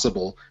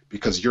possible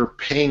because you're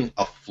paying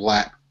a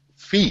flat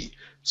fee.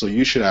 So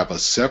you should have a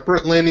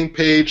separate landing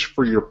page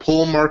for your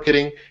pull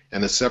marketing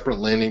and a separate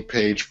landing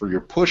page for your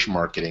push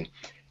marketing.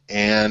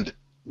 And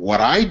what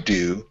I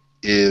do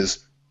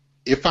is,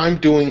 if I'm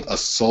doing a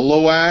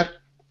solo ad,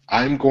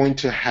 I'm going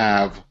to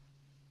have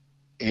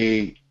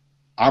a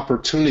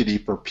opportunity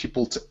for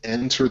people to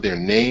enter their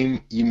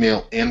name,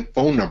 email, and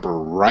phone number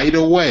right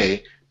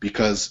away,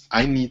 because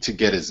I need to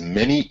get as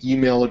many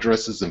email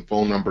addresses and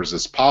phone numbers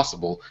as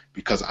possible,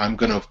 because I'm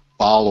going to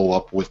follow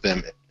up with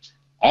them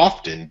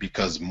often,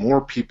 because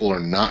more people are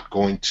not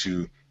going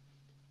to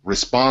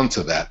respond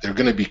to that. They're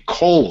going to be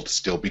cold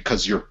still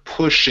because you're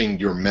pushing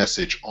your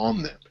message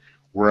on them.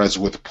 Whereas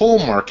with pull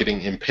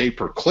marketing and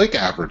pay-per-click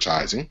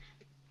advertising,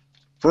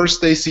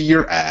 first they see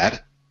your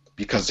ad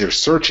because they're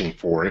searching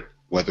for it,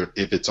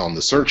 if it's on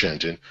the search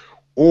engine,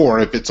 or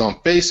if it's on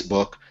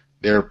Facebook,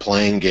 they're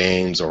playing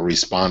games or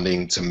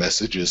responding to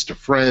messages to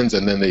friends,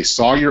 and then they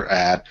saw your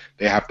ad,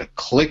 they have to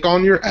click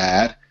on your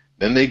ad,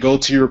 then they go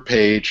to your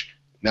page.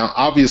 Now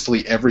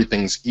obviously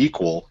everything's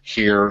equal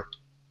here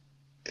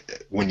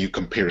when you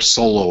compare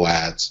solo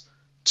ads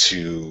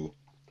to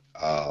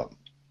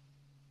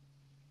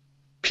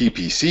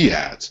PPC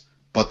ads.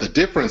 But the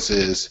difference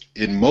is,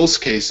 in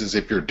most cases,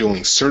 if you're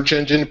doing search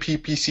engine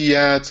PPC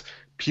ads,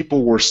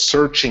 people were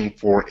searching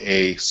for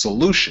a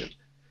solution.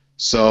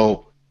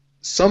 So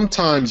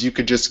sometimes you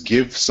could just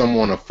give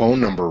someone a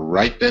phone number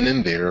right then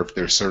and there if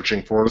they're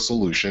searching for a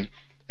solution,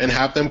 and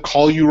have them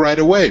call you right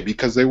away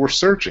because they were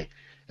searching.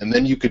 And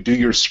then you could do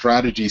your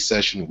strategy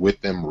session with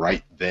them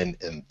right then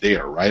and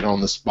there, right on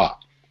the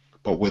spot.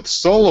 But with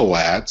solo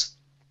ads,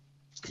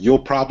 you'll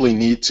probably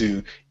need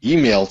to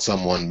email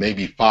someone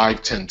maybe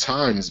 5-10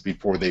 times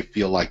before they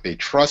feel like they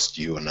trust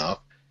you enough,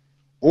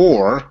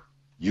 or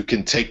you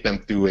can take them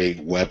through a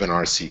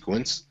webinar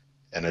sequence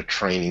and a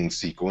training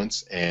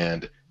sequence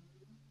and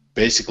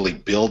basically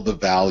build the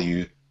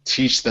value,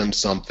 teach them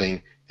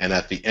something, and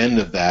at the end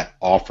of that,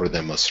 offer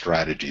them a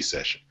strategy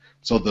session.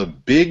 So the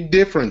big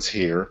difference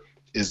here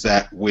is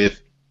that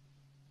with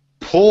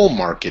pull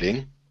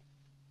marketing,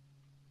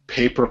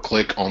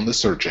 pay-per-click on the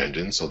search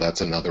engine, so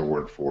that's another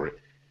word for it,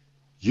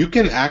 you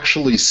can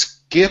actually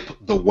skip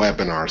the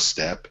webinar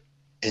step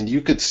and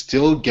you could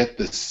still get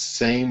the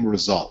same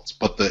results.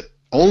 But the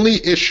only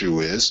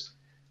issue is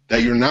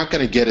that you're not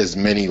going to get as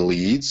many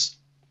leads.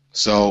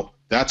 So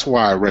that's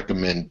why I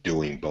recommend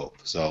doing both.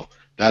 So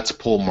that's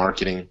pull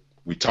marketing.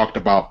 We talked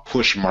about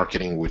push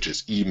marketing, which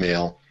is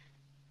email.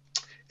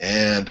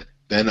 And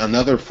then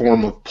another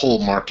form of pull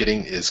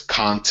marketing is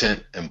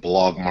content and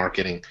blog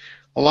marketing.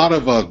 A lot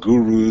of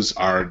gurus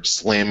are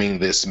slamming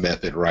this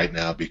method right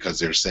now because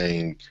they're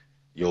saying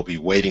you'll be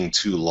waiting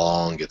too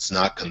long, it's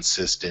not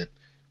consistent.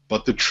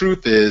 But the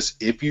truth is,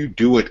 if you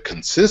do it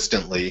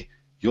consistently,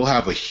 you'll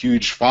have a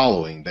huge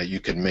following that you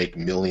can make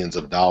millions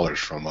of dollars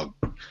from.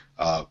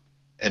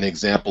 An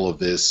example of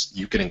this,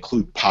 you can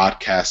include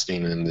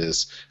podcasting in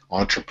this.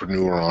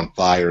 Entrepreneur on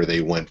Fire, they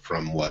went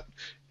from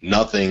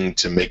nothing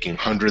to making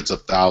hundreds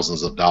of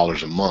thousands of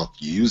dollars a month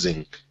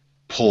using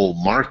pull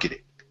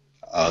marketing.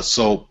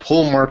 So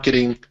pull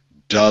marketing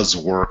does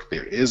work.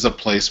 There is a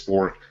place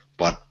for it.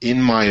 But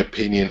in my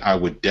opinion, I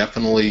would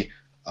definitely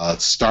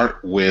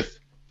start with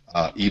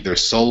either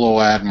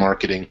solo ad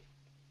marketing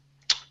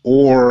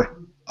or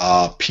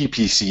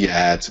PPC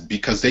ads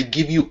because they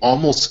give you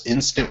almost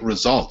instant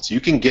results. You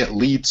can get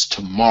leads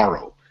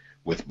tomorrow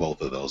with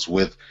both of those.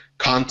 With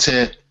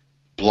content,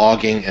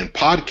 blogging, and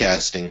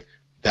podcasting,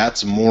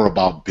 that's more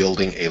about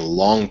building a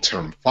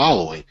long-term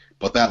following,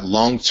 but that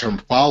long-term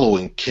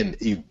following can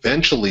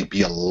eventually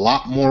be a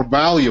lot more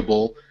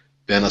valuable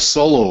than a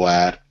solo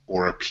ad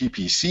or a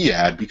PPC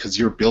ad because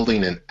you're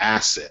building an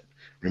asset.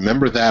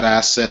 Remember that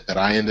asset that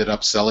I ended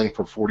up selling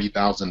for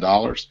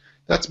 $40,000?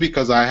 That's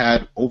because I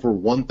had over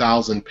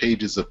 1,000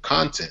 pages of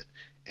content,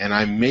 and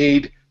I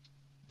made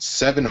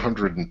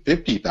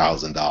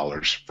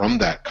 $750,000 from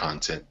that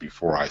content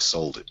before I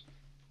sold it.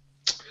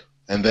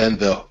 And then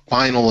the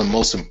final and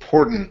most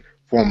important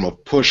form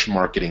of push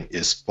marketing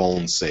is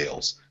phone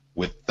sales.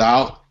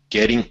 Without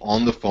getting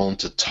on the phone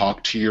to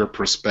talk to your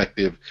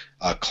prospective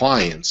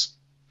clients,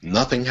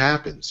 nothing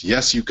happens.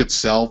 Yes, you could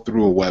sell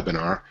through a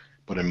webinar,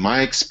 but in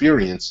my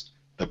experience,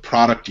 the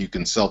product you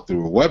can sell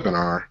through a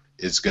webinar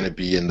is going to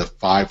be in the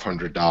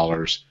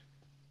 $500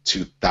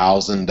 to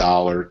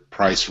 $1,000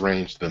 price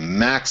range. The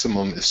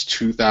maximum is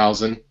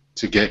 $2,000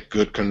 to get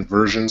good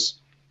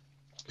conversions.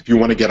 If you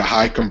want to get a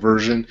high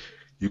conversion,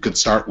 you could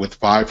start with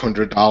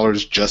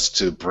 $500 just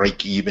to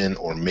break even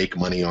or make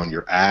money on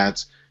your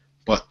ads.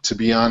 But to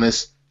be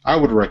honest, I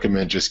would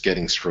recommend just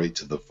getting straight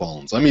to the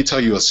phones. Let me tell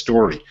you a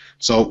story.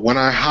 So when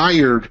I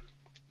hired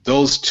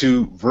those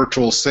two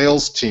virtual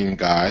sales team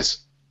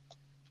guys,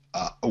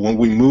 when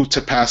we moved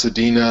to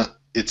Pasadena,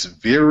 it's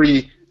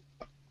very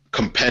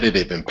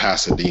competitive in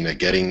Pasadena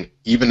getting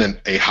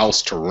even a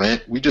house to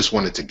rent. We just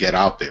wanted to get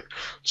out there.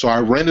 So I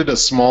rented a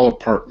small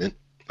apartment,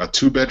 a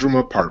 2-bedroom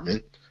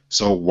apartment.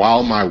 So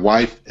while my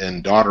wife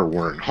and daughter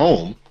weren't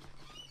home,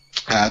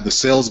 I had the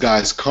sales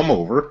guys come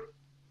over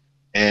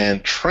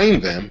and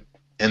train them.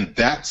 And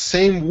that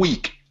same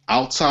week,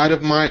 inside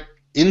of my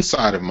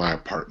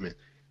apartment,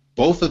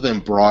 both of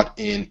them brought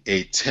in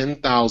a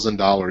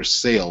 $10,000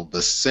 sale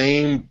the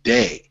same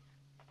day.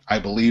 I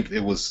believe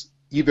it was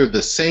either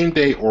the same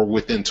day or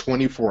within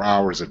 24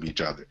 hours of each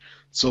other.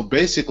 So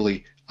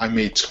basically, I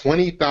made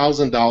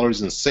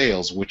 $20,000 in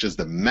sales, which is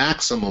the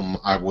maximum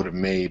I would have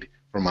made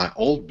from my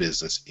old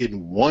business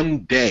in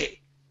one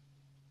day.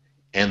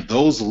 And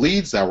those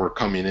leads that were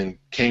coming in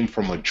came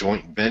from a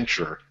joint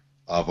venture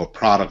of a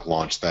product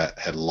launch that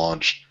had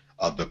launched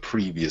the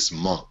previous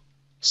month.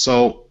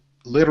 So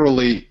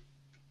literally,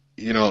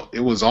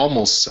 it was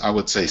almost, I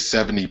would say,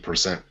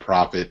 70%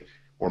 profit,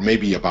 or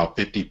maybe about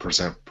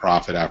 50%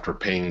 profit after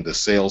paying the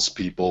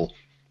salespeople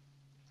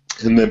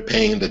and then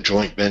paying the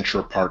joint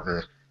venture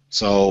partner.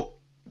 So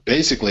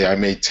basically, I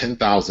made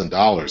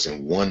 $10,000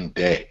 in one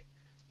day,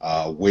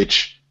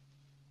 which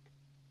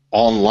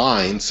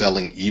online,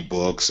 selling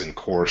ebooks and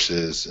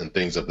courses and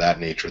things of that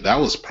nature, that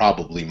was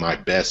probably my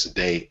best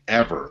day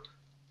ever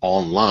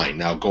online.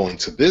 Now, going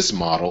to this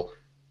model,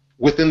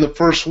 within the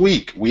first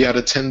week, we had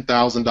a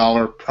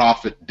 $10,000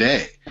 profit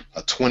day,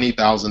 a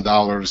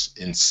 $20,000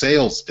 in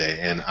sales day,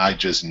 and I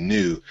just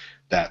knew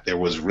that there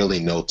was really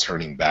no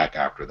turning back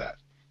after that.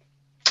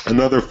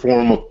 Another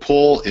form of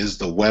pull is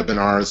the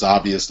webinars,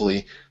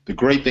 obviously. The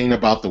great thing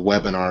about the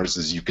webinars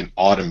is you can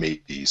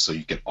automate these, so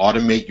you can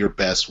automate your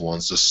best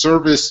ones. The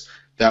service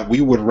that we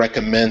would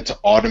recommend to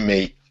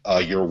automate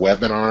your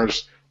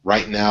webinars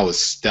right now is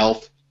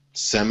Stealth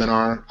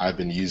Seminar. I've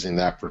been using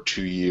that for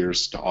 2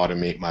 years to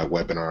automate my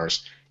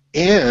webinars,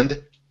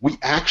 and we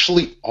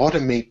actually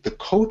automate the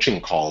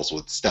coaching calls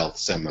with Stealth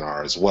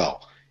Seminar as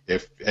well.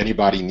 If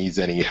anybody needs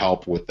any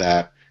help with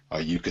that,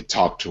 you could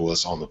talk to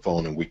us on the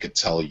phone and we could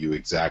tell you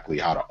exactly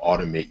how to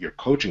automate your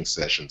coaching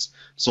sessions.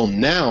 So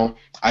now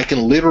I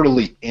can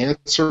literally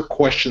answer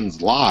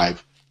questions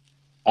live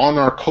on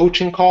our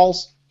coaching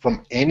calls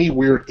from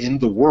anywhere in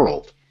the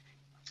world.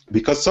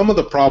 Because some of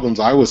the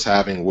problems I was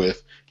having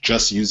with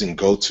just using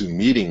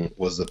GoToMeeting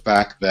was the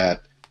fact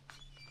that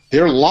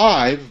they're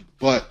live,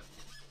 but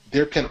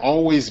there can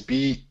always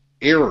be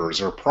errors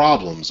or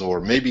problems,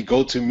 or maybe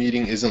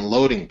GoToMeeting isn't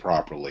loading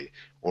properly,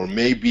 or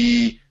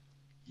maybe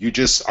you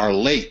just are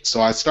late.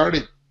 So I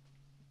started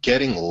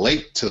getting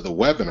late to the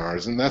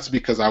webinars, and that's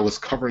because I was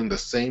covering the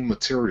same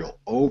material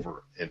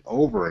over and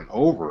over and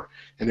over,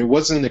 and it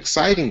wasn't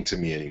exciting to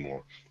me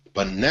anymore.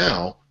 But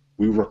now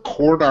we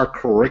record our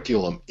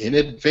curriculum in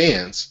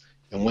advance,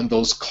 and when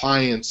those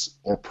clients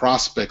or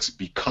prospects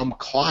become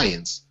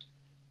clients,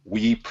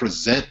 we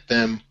present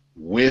them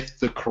with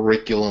the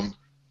curriculum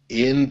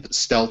in the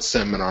Stealth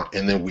Seminar,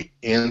 and then we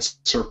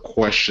answer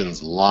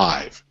questions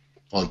live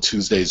on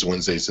Tuesdays,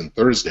 Wednesdays, and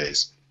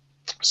Thursdays.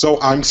 So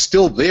I'm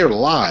still there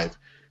live,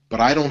 but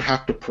I don't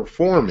have to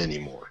perform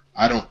anymore.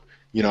 I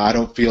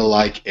don't feel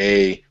like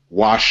a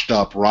washed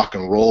up rock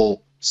and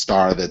roll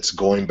star that's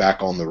going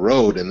back on the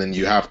road, and then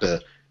you have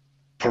to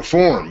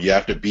perform. You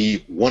have to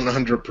be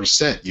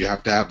 100%. You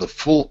have to have the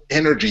full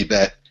energy.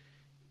 That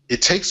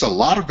it takes a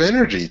lot of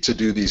energy to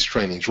do these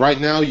trainings.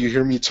 Right now, you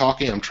hear me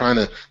talking. I'm trying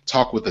to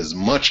talk with as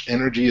much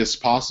energy as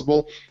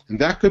possible, and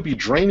that could be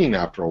draining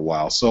after a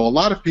while. So a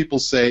lot of people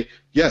say,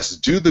 yes,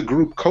 do the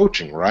group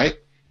coaching, right?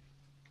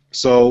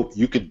 So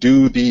you could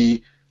do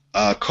the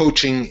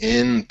coaching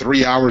in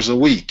 3 hours a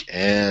week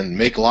and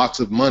make lots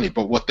of money.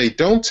 But what they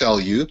don't tell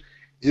you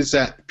is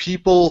that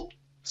people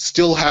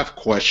still have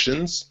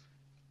questions,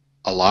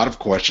 a lot of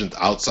questions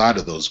outside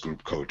of those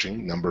group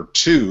coaching. Number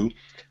two,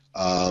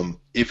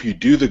 if you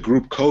do the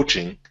group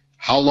coaching,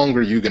 how long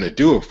are you going to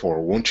do it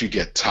for? Won't you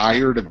get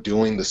tired of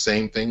doing the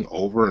same thing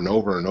over and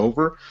over and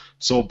over?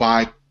 So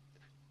by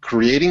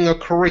creating a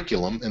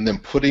curriculum and then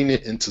putting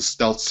it into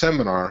Stealth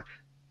Seminar,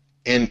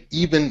 and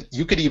even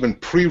you could even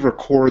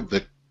pre-record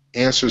the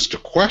answers to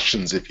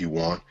questions if you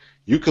want.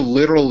 You could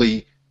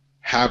literally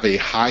have a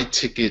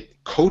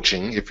high-ticket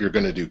coaching if you're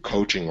going to do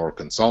coaching or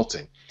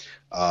consulting,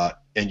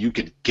 and you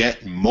could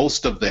get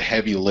most of the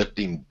heavy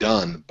lifting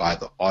done by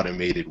the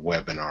automated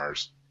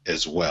webinars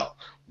as well.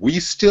 We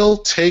still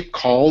take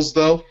calls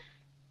though,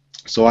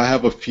 so I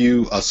have a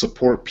few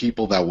support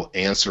people that will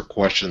answer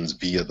questions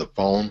via the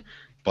phone,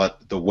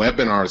 but the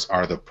webinars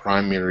are the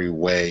primary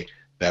way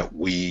that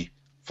we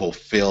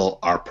fulfill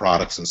our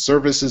products and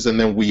services, and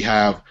then we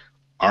have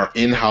our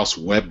in-house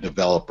web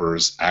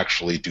developers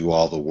actually do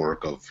all the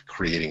work of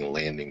creating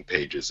landing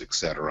pages,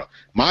 etc.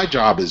 My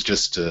job is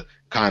just to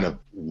kind of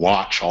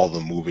watch all the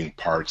moving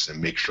parts and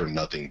make sure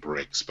nothing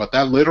breaks, but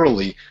that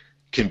literally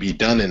can be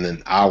done in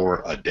an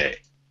hour a day.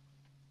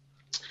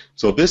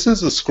 So this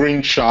is a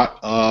screenshot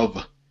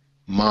of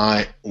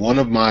one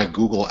of my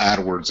Google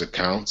AdWords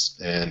accounts,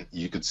 and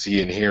you could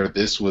see in here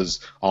this was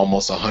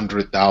almost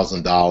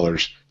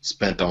 $100,000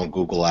 spent on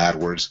Google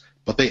AdWords,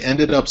 but they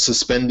ended up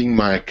suspending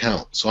my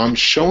account. So I'm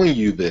showing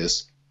you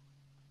this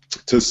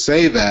to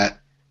say that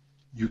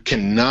you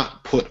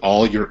cannot put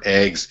all your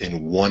eggs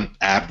in one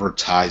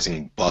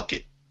advertising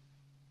bucket.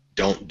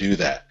 Don't do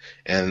that.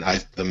 And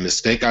the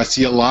mistake I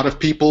see a lot of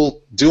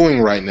people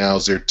doing right now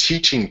is they're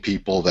teaching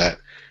people that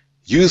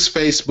use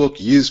Facebook,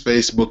 use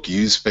Facebook,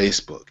 use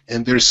Facebook.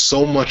 And there's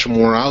so much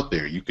more out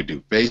there. You could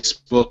do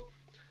Facebook,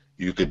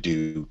 you could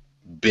do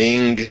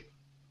Bing/Yahoo.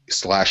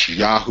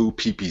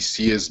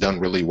 PPC has done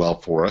really well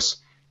for us.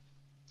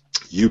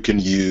 You can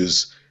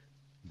use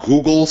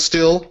Google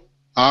still.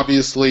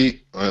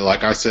 Obviously,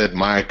 like I said,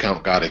 my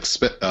account got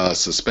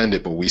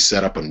suspended, but we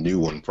set up a new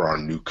one for our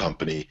new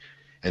company.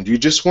 And you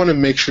just want to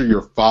make sure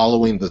you're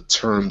following the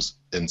terms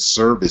and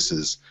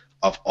services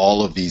of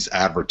all of these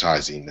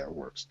advertising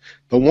networks.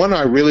 The one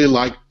I really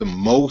like the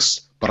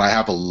most, but I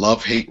have a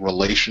love-hate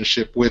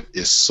relationship with,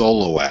 is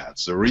Solo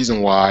Ads. The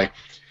reason why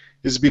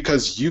is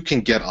because you can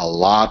get a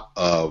lot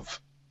of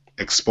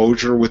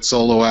exposure with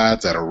Solo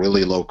Ads at a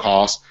really low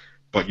cost,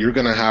 but you're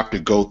going to have to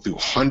go through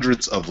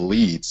hundreds of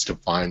leads to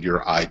find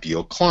your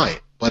ideal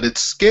client. But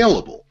it's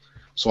scalable,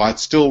 so I'd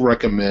still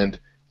recommend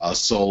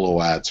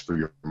Solo Ads for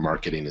your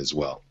marketing as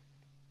well.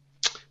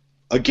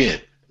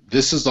 Again,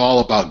 this is all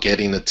about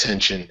getting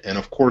attention, and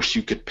of course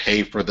you could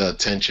pay for the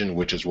attention,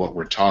 which is what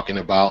we're talking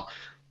about,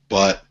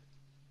 but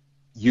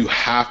you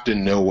have to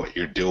know what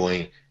you're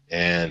doing,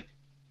 and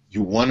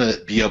you want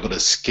to be able to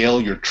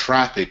scale your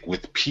traffic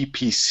with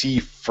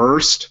PPC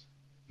first,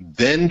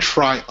 then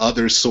try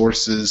other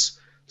sources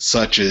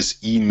such as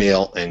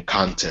email and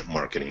content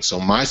marketing. So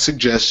my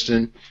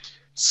suggestion,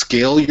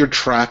 scale your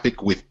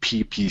traffic with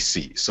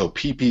PPC. So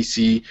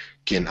PPC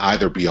can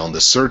either be on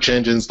the search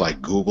engines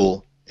like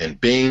Google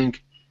and Bing,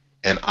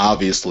 and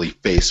obviously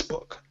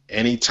Facebook.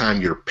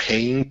 Anytime you're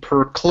paying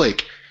per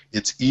click,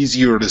 it's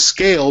easier to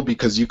scale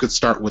because you could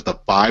start with a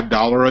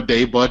 $5 a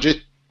day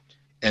budget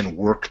and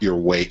work your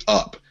way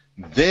up.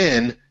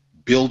 Then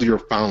build your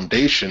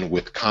foundation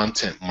with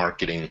content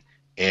marketing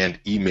and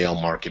email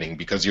marketing,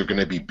 because you're going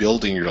to be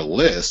building your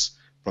list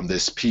from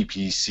this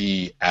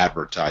PPC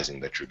advertising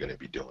that you're going to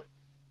be doing.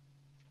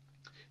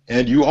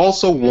 And you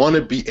also want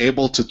to be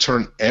able to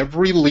turn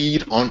every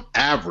lead on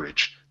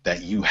average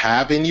that you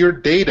have in your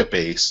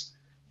database.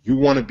 You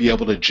want to be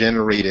able to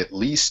generate at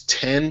least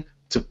 $10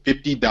 to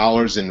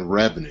 $50 in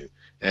revenue.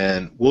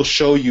 And we'll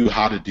show you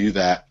how to do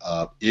that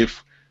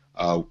if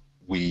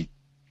we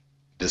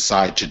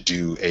decide to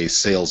do a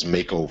sales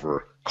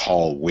makeover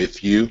call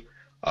with you.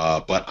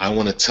 But I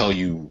want to tell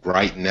you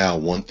right now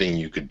one thing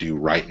you could do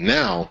right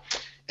now,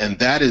 and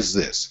that is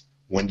this.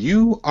 When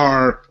you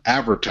are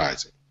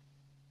advertising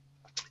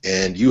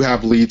and you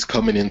have leads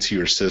coming into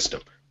your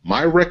system,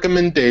 my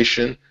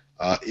recommendation,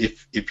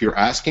 if you're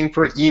asking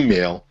for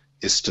email,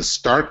 is to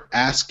start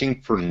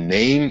asking for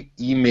name,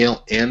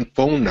 email, and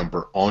phone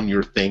number on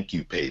your thank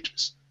you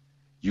pages.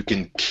 You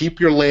can keep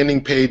your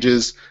landing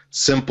pages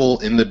simple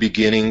in the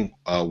beginning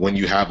when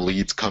you have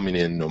leads coming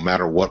in, no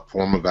matter what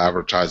form of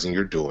advertising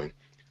you're doing.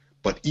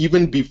 But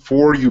even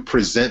before you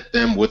present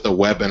them with a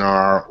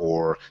webinar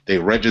or they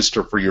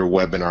register for your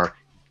webinar,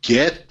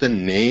 get the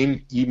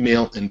name,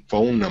 email, and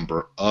phone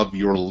number of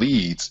your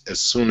leads as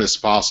soon as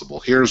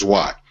possible. Here's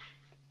why.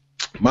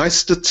 My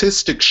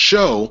statistics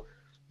show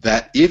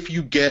that if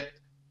you get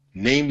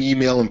name,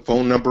 email, and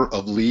phone number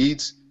of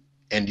leads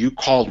and you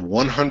called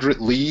 100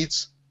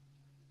 leads,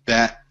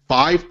 that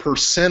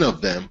 5%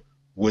 of them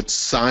would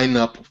sign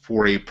up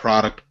for a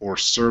product or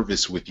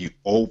service with you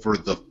over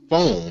the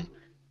phone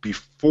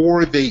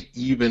before they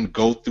even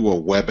go through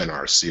a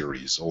webinar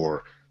series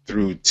or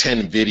through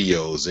 10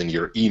 videos in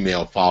your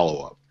email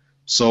follow-up.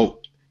 So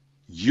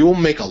you'll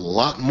make a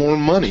lot more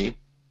money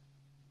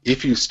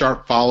if you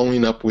start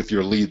following up with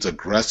your leads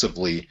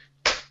aggressively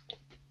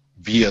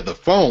via the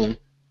phone,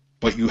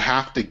 but you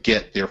have to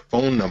get their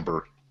phone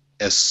number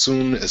as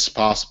soon as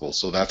possible.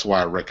 So that's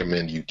why I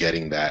recommend you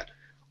getting that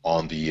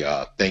on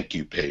the thank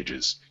you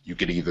pages. You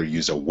could either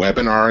use a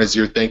webinar as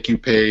your thank you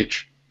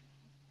page,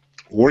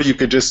 or you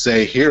could just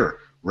say, here,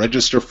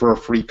 register for a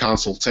free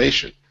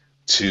consultation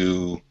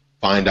to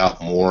find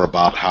out more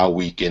about how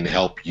we can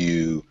help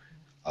you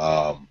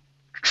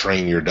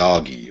train your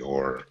doggy,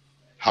 or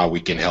how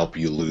we can help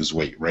you lose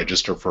weight.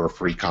 Register for a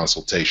free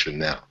consultation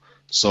now.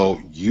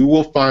 So you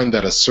will find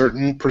that a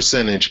certain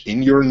percentage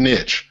in your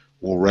niche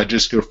will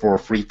register for a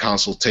free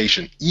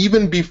consultation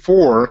even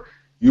before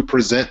you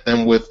present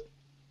them with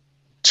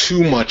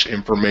too much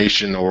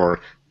information or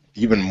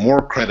even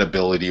more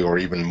credibility or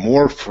even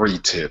more free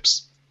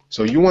tips.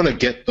 So you want to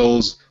get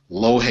those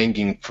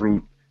low-hanging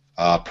fruit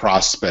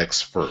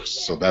prospects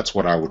first. So that's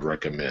what I would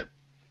recommend.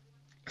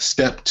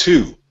 Step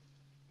 2,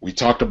 we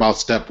talked about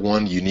step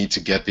 1, you need to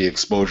get the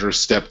exposure.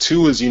 Step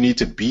 2 is you need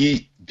to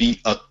be the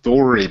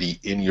authority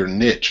in your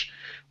niche.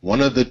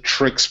 One of the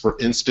tricks for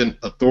instant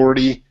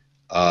authority,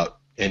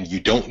 and you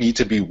don't need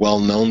to be well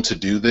known to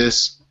do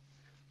this,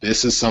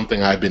 this is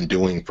something I've been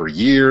doing for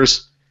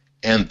years,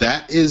 and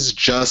that is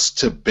just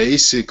to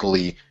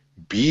basically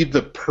be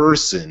the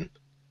person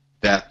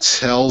that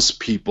tells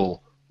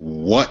people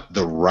what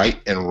the right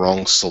and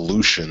wrong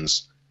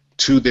solutions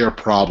to their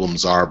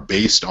problems are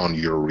based on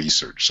your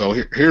research. So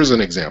here's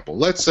an example.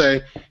 Let's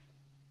say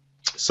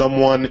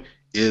someone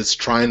is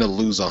trying to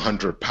lose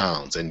 100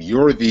 pounds and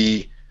you're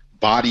the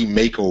body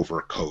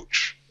makeover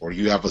coach, or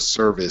you have a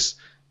service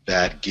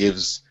that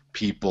gives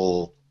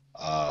people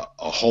a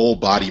whole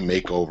body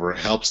makeover,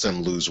 helps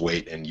them lose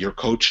weight, and your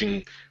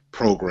coaching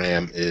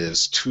program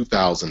is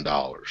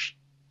 $2,000.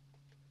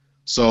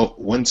 So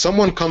when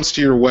someone comes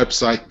to your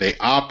website, they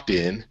opt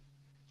in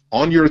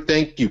on your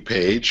thank you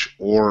page,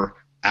 or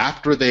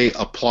after they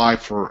apply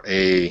for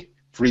a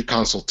free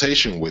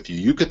consultation with you,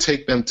 you could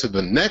take them to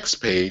the next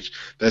page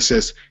that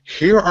says,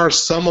 here are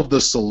some of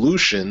the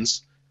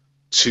solutions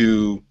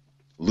to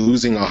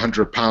losing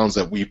 100 pounds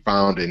that we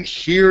found, and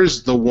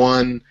here's the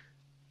one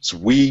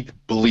we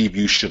believe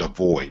you should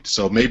avoid.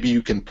 So maybe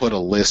you can put a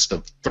list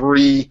of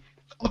 3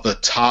 of the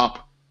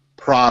top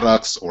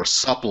products or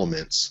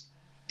supplements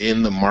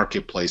in the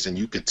marketplace, and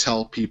you could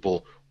tell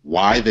people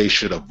why they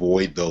should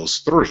avoid those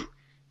 3.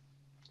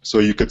 So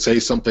you could say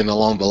something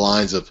along the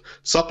lines of,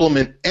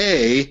 supplement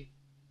A,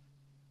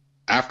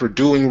 after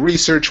doing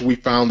research, we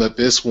found that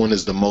this one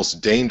is the most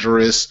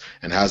dangerous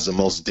and has the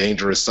most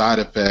dangerous side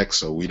effects,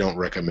 so we don't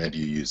recommend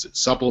you use it.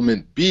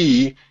 Supplement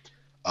B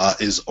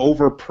is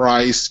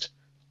overpriced.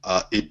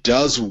 It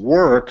does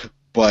work,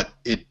 but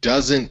it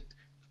doesn't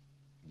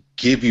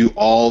give you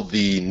all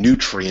the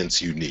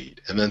nutrients you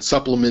need. And then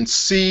supplement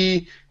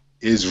C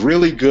is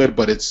really good,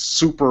 but it's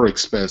super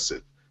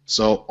expensive.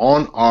 So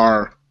on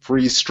our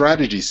free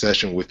strategy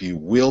session with you,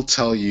 we'll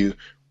tell you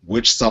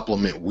which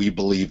supplement we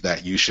believe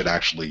that you should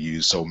actually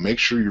use. So make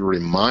sure you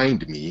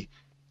remind me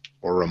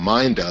or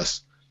remind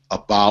us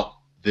about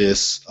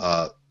this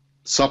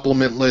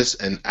supplement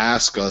list and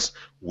ask us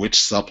which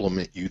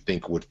supplement you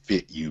think would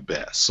fit you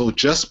best. So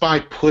just by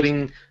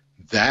putting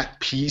that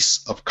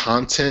piece of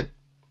content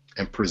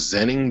and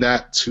presenting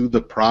that to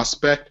the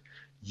prospect,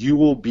 you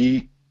will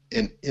be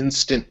an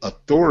instant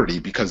authority,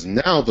 because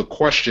now the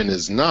question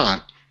is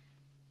not,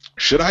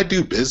 should I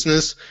do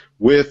business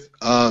with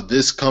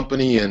this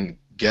company and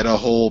get a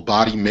whole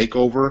body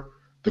makeover?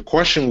 The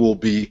question will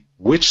be,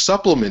 which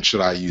supplement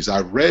should I use?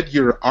 I read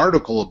your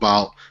article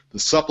about the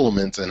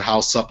supplements and how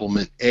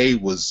supplement A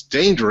was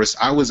dangerous.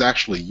 I was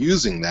actually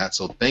using that,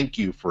 so thank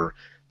you for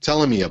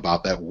telling me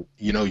about that.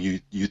 You know,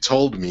 you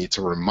told me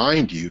to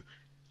remind you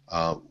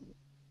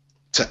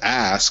to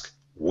ask,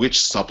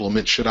 which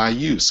supplement should I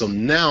use? So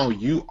now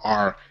you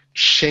are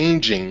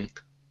changing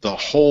the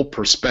whole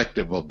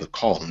perspective of the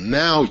call.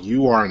 Now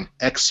you are an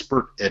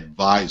expert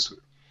advisor.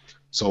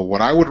 So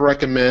what I would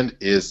recommend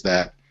is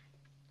that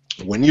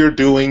when you're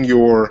doing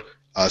your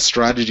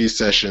strategy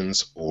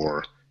sessions,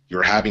 or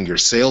you're having your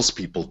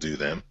salespeople do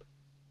them,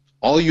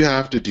 all you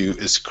have to do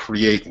is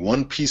create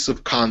one piece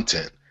of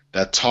content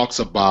that talks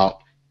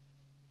about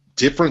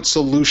different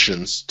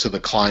solutions to the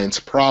client's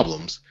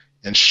problems,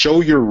 and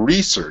show your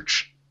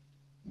research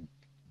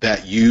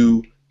that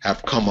you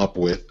have come up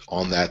with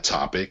on that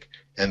topic,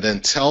 and then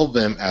tell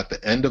them at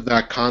the end of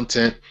that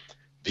content,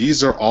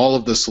 these are all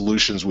of the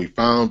solutions we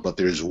found, but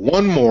there's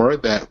one more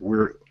that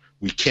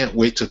we can't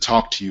wait to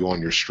talk to you on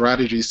your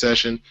strategy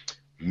session.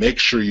 Make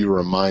sure you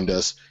remind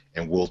us,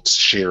 and we'll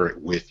share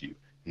it with you.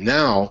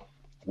 Now,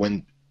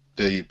 when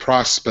the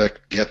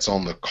prospect gets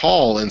on the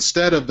call,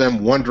 instead of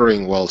them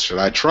wondering, well, should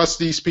I trust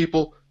these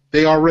people?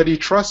 They already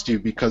trust you,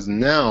 because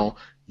now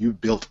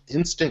you've built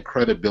instant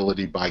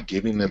credibility by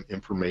giving them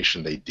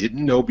information they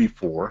didn't know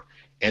before,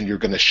 and you're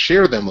going to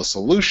share them a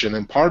solution,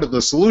 and part of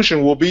the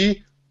solution will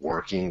be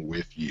working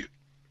with you.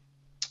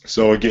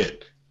 So again,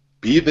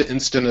 Be the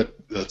instant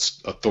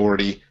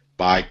authority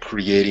by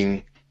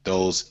creating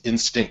those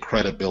instant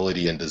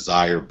credibility and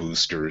desire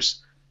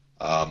boosters.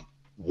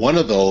 One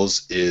of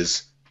those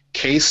is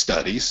case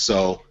studies.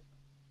 So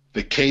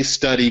the case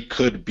study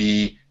could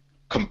be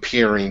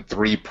comparing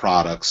 3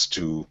 products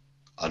to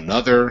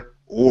another,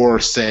 or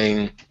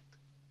saying,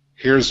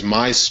 here's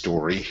my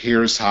story,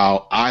 here's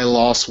how I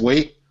lost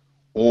weight,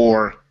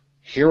 or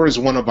here is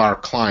one of our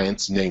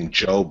clients named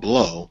Joe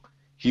Blow.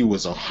 He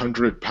was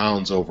 100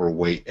 pounds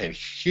overweight, and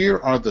here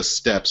are the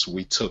steps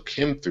we took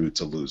him through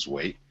to lose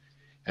weight.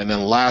 And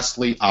then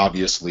lastly,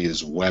 obviously,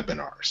 is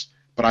webinars.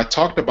 But I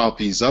talked about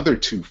these other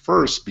 2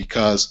 first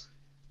because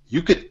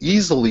you could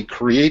easily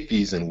create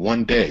these in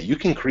one day. You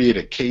can create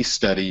a case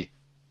study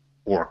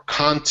or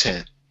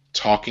content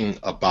talking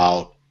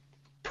about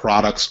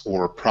products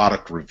or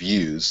product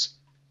reviews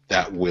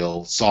that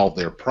will solve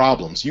their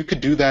problems. You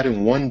could do that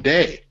in one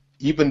day,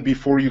 even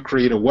before you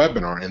create a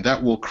webinar, and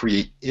that will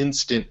create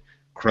instant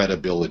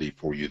credibility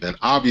for you. Then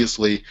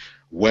obviously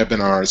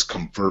webinars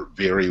convert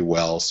very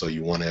well, so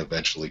you want to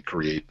eventually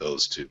create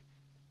those too.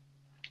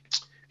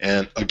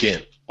 And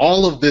again,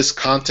 all of this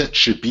content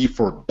should be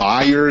for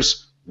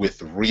buyers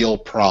with real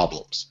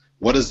problems.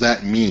 What does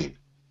that mean?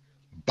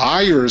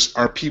 Buyers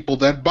are people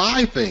that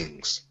buy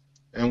things.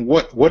 And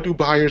what do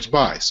buyers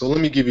buy? So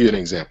let me give you an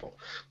example.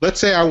 Let's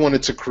say I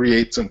wanted to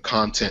create some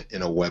content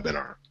in a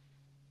webinar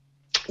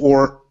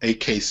or a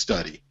case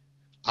study.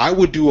 I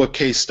would do a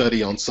case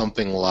study on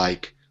something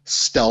like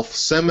Stealth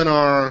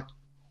Seminar,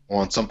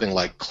 or on something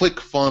like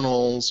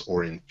ClickFunnels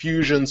or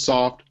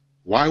Infusionsoft.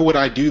 Why would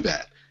I do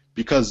that?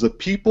 Because the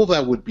people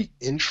that would be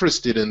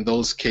interested in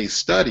those case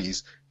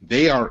studies,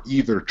 they are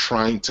either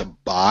trying to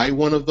buy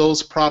one of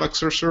those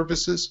products or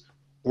services,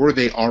 or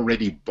they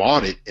already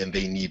bought it and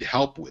they need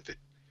help with it.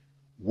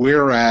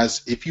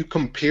 Whereas if you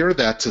compare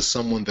that to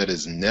someone that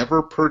has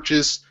never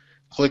purchased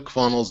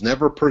ClickFunnels,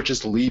 never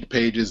purchased Lead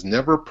Pages,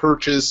 never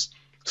purchased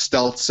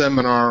Stealth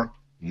Seminar,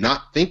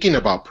 not thinking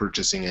about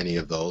purchasing any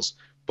of those,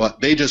 but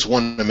they just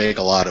want to make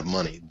a lot of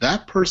money,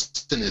 that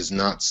person is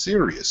not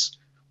serious.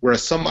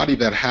 Whereas somebody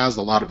that has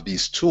a lot of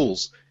these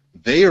tools,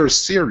 they are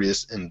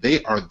serious, and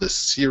they are the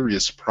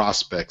serious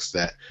prospects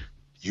that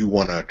you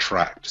want to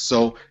attract.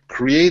 So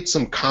create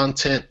some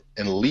content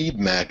and lead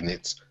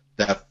magnets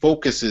that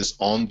focuses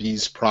on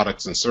these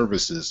products and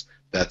services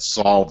that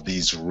solve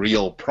these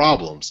real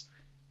problems.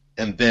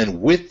 And then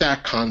with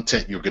that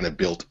content, you're going to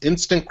build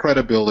instant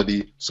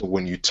credibility. So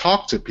when you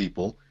talk to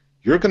people,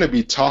 you're going to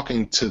be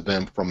talking to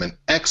them from an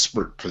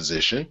expert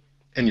position,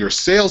 and your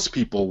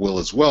salespeople will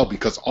as well,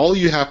 because all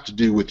you have to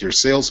do with your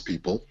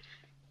salespeople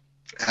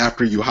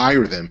after you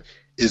hire them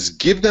is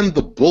give them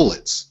the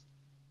bullets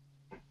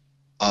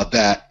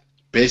that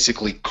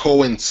basically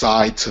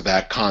coincide to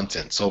that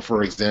content. So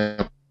for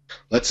example,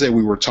 let's say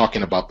we were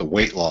talking about the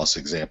weight loss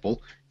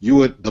example.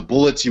 The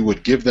bullets you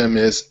would give them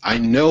is, I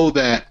know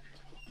that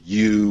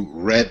you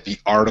read the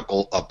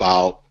article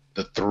about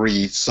the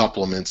 3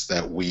 supplements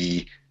that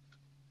we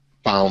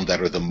found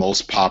that are the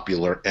most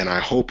popular, and I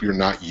hope you're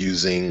not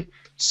using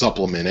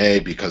supplement A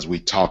because we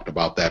talked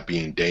about that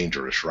being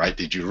dangerous, right?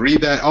 Did you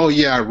read that? Oh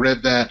yeah, I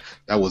read that.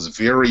 That was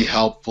very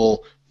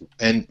helpful.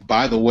 And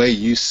by the way,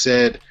 you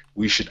said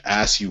we should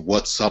ask you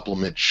what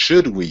supplement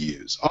should we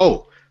use.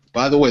 Oh,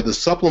 by the way, the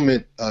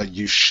supplement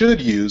you should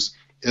use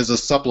is a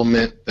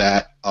supplement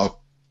that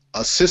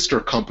a sister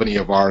company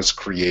of ours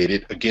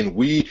created. Again,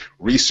 we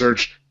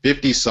researched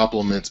 50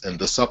 supplements, and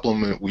the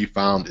supplement we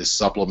found is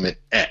supplement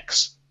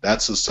X.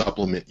 That's the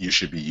supplement you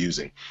should be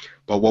using.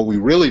 But what we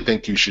really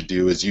think you should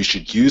do is you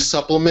should use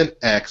supplement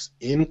X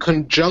in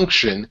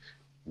conjunction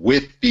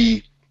with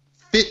the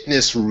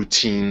fitness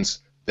routines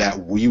that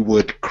we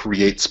would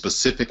create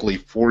specifically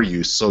for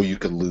you so you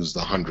can lose the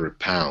 100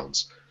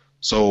 pounds.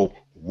 So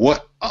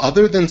what,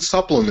 other than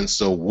supplements,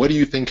 so what do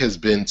you think has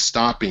been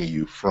stopping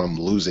you from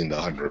losing the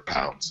 100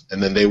 pounds?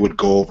 And then they would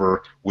go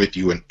over with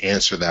you and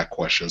answer that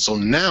question. So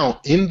now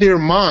in their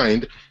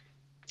mind,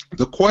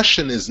 the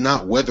question is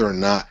not whether or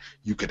not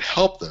you could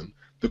help them.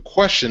 The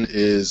question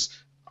is,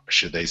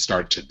 should they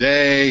start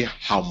today?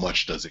 How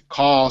much does it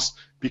cost?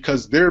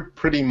 Because they're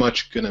pretty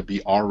much going to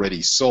be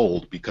already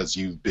sold because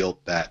you've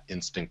built that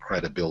instant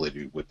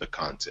credibility with the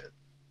content.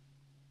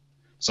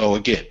 So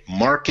again,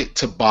 market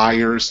to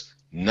buyers,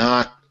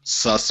 not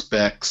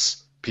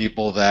suspects,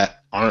 people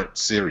that aren't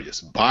serious.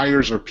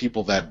 Buyers are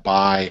people that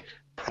buy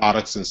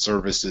products and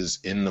services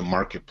in the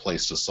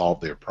marketplace to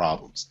solve their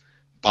problems.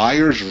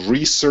 Buyers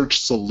research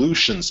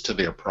solutions to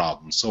their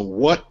problems. So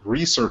what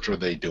research are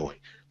they doing?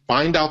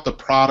 Find out the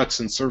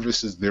products and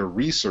services they're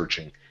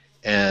researching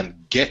and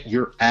get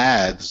your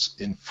ads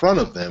in front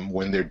of them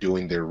when they're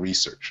doing their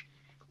research.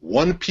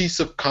 One piece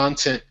of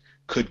content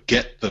could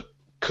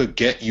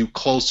get you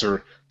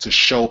closer to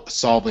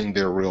solving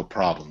their real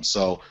problems.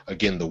 So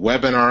again, the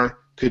webinar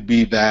could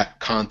be that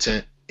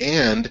content,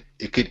 and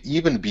it could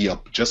even be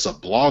just a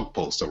blog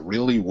post, a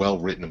really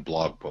well-written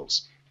blog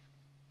post.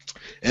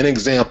 An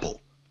example.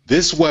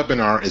 This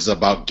webinar is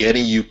about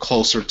getting you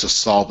closer to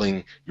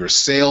solving your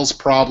sales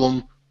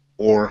problem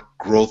or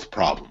growth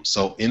problem.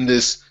 So in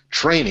this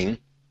training,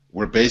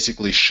 we're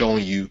basically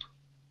showing you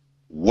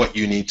what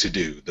you need to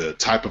do, the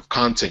type of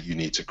content you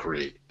need to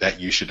create, that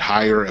you should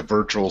hire a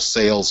virtual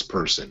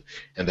salesperson,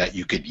 and that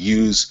you could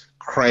use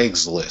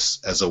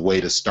Craigslist as a way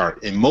to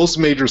start. In most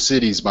major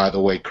cities, by the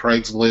way,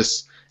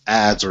 Craigslist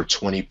ads are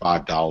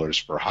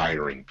 $25 for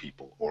hiring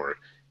people or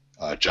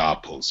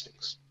job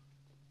postings.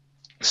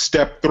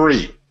 Step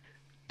 3.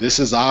 This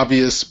is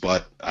obvious,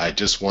 but I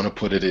just want to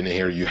put it in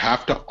here. You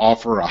have to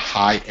offer a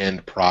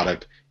high-end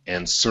product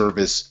and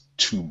service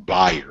to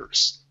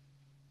buyers.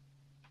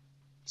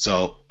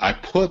 So I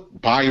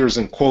put buyers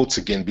in quotes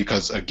again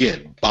because,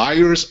 again,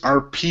 buyers are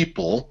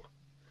people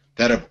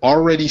that have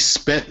already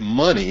spent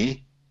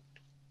money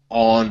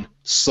on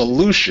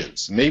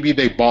solutions. Maybe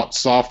they bought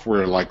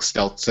software like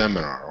Stealth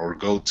Seminar or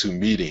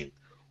GoToMeeting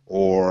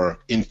or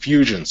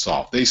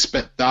Infusionsoft. They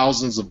spent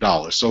thousands of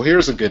dollars. So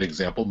here's a good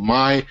example.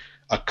 My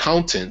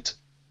accountant,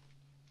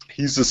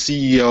 he's the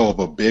CEO of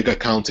a big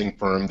accounting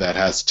firm that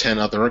has 10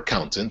 other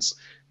accountants.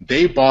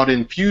 They bought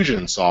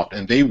Infusionsoft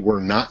and they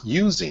were not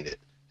using it.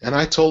 And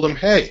I told him,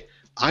 hey,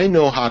 I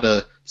know how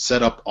to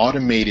set up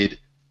automated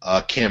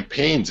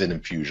campaigns in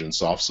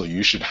Infusionsoft, so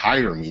you should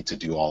hire me to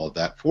do all of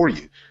that for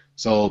you.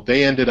 So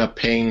they ended up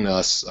paying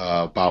us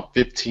about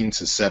 $15,000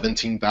 to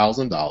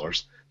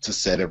 $17,000 to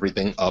set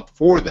everything up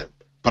for them.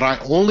 But I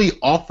only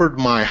offered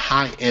my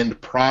high-end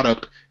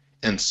product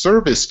and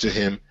service to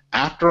him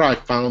after I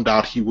found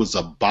out he was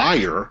a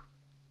buyer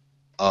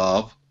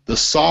of the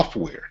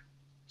software.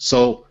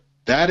 So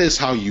that is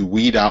how you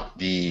weed out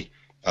the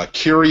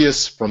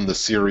curious from the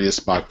serious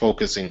by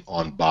focusing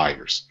on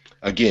buyers.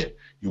 Again,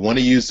 you want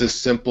to use this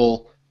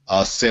simple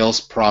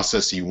sales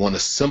process. You want to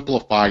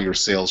simplify your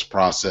sales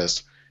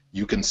process.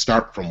 You can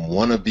start from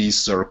one of these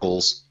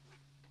circles.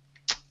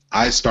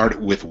 I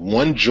started with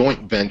one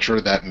joint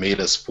venture that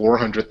made us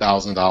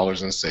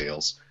 $400,000 in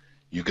sales.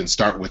 You can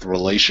start with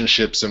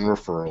relationships and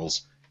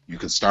referrals. You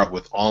can start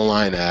with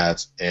online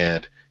ads,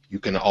 and you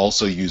can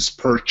also use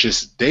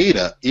purchase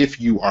data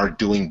if you are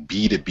doing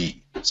B2B.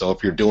 So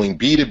if you're doing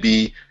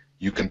B2B,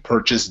 you can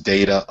purchase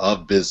data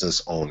of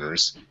business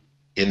owners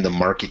in the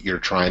market you're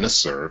trying to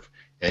serve,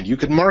 and you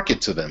can market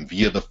to them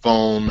via the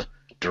phone,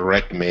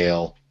 direct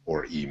mail,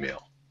 or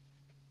email.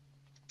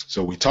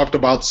 So we talked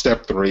about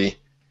step 3,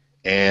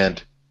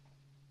 and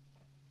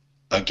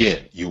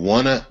again, you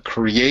want to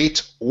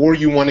create or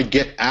you want to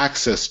get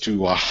access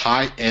to a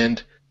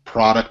high-end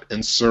product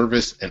and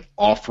service and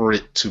offer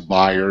it to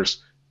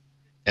buyers,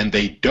 and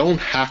they don't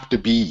have to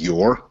be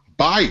your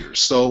buyers.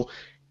 So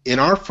in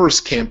our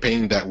first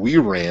campaign that we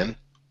ran,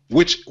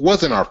 which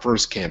wasn't our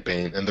first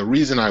campaign, and the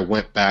reason I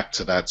went back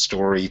to that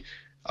story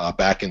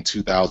back in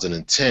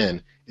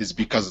 2010 is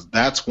because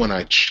that's when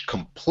I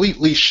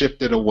completely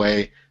shifted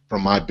away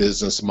from my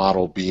business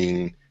model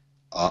being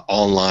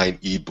online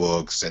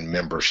ebooks and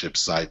membership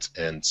sites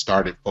and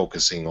started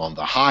focusing on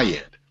the high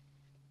end.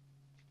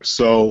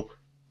 So,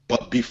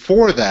 but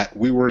before that,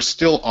 we were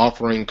still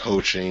offering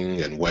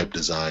coaching and web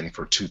design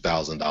for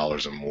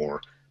 $2,000 or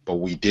more, but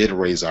we did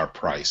raise our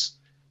price.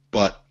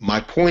 But my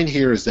point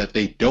here is that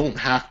they don't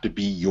have to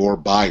be your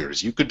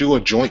buyers. You could do a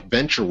joint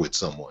venture with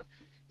someone.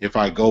 If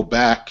I go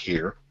back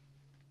here,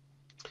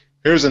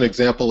 here's an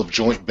example of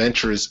joint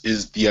ventures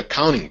is the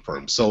accounting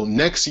firm. So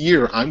next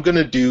year, I'm going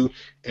to do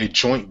a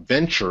joint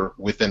venture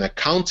with an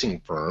accounting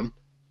firm,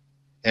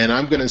 and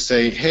I'm going to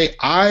say, hey,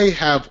 I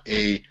have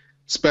a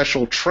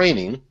special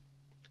training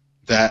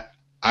that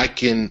I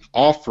can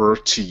offer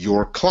to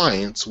your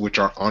clients, which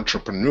are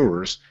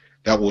entrepreneurs,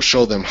 that will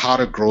show them how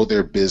to grow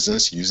their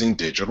business using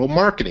digital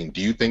marketing.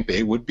 Do you think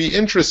they would be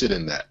interested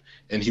in that?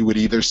 And he would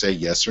either say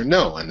yes or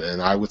no. And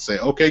then I would say,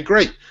 okay,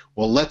 great.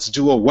 Well, let's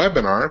do a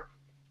webinar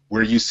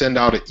where you send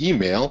out an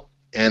email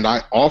and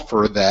I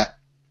offer that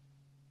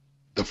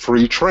the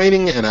free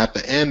training, and at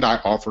the end I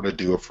offer to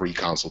do a free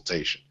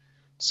consultation.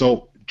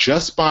 So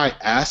just by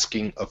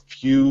asking a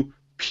few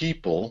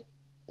people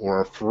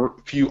or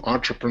a few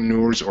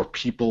entrepreneurs or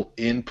people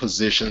in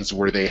positions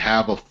where they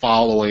have a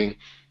following,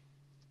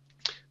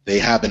 they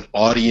have an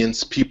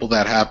audience, people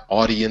that have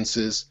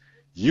audiences,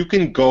 you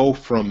can go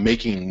from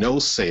making no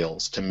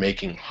sales to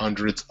making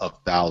hundreds of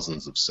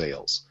thousands of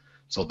sales.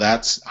 So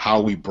that's how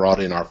we brought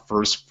in our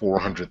first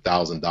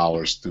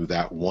 $400,000 through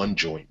that one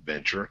joint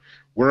venture.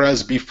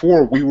 Whereas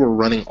before we were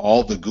running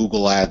all the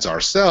Google ads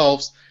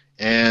ourselves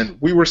and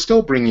we were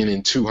still bringing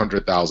in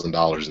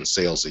 $200,000 in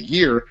sales a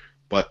year,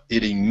 but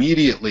it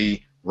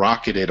immediately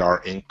rocketed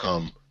our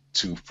income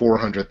to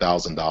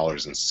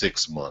 $400,000 in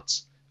 6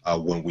 months.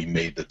 When we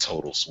made the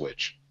total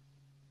switch.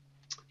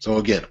 So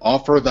again,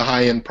 offer the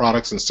high-end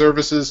products and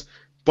services,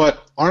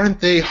 but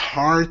aren't they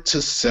hard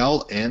to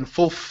sell and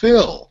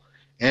fulfill?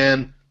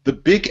 And the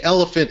big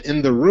elephant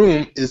in the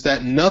room is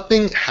that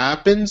nothing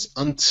happens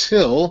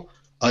until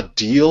a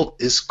deal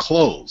is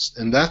closed.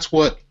 And that's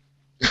what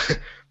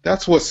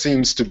that's what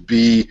seems to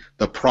be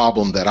the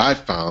problem that I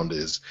found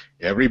is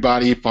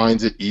everybody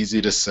finds it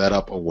easy to set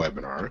up a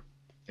webinar.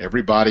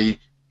 Everybody,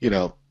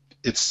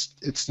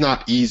 it's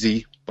not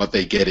easy, but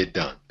they get it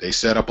done. They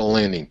set up a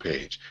landing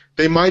page.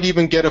 They might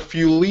even get a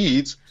few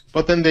leads,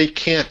 but then they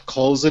can't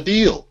close a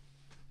deal.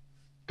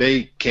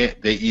 they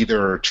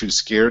either are too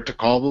scared to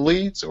call the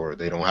leads, or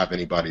they don't have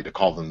anybody to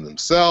call them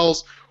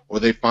themselves, or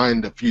they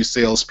find a few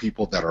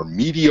salespeople that are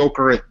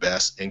mediocre at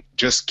best and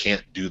just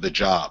can't do the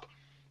job.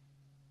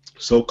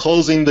 So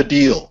closing the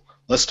deal.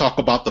 Let's talk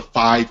about the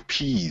 5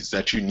 P's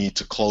that you need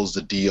to close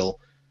the deal.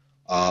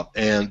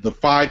 And the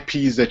 5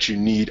 P's that you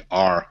need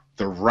are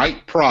the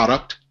right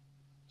product.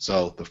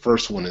 So the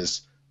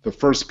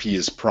first P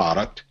is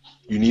product.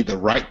 You need the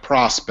right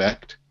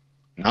prospect,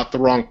 not the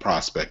wrong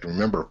prospect.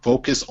 Remember,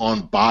 focus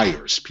on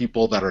buyers,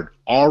 people that are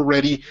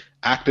already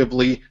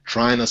actively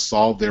trying to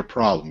solve their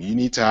problem. You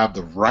need to have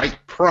the right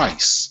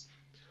price.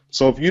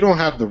 So if you don't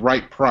have the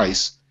right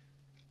price,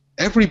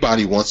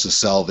 everybody wants to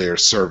sell their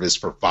service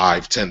for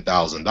 $5,000,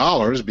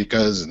 $10,000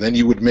 because then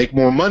you would make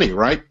more money,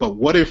 right? But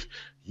what if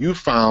you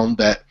found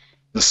that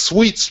the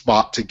sweet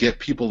spot to get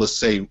people to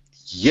say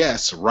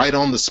yes right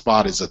on the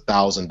spot is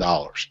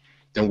 $1,000?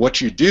 Then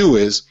what you do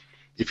is,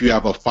 if you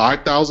have a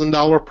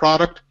 $5,000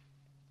 product,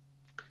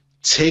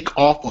 take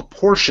off a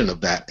portion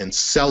of that and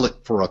sell it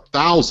for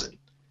 $1,000.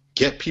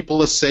 Get people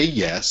to say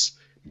yes,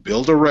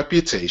 build a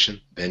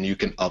reputation, then you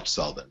can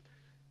upsell them.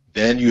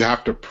 Then you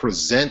have to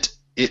present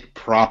it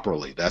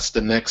properly. That's the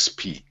next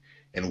P.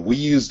 And we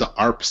use the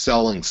ARP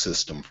selling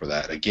system for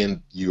that.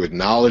 Again, you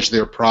acknowledge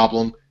their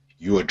problem,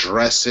 you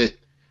address it,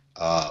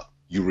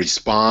 you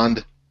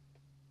respond,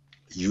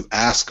 you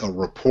ask a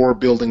rapport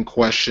building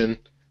question,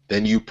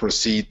 then you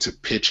proceed to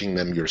pitching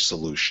them your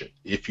solution.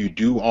 If you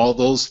do all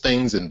those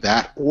things in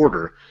that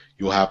order,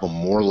 you'll have a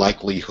more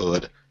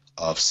likelihood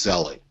of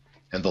selling.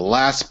 And the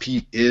last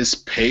P is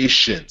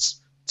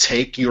patience.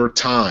 Take your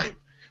time.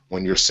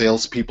 When your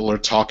salespeople are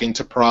talking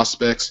to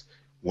prospects,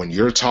 when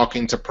you're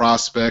talking to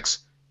prospects,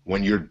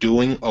 when you're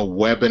doing a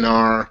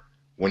webinar,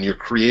 when you're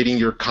creating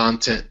your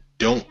content,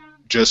 don't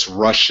just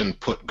rush and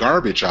put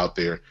garbage out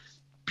there.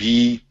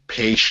 Be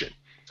patient.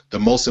 The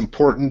most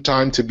important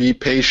time to be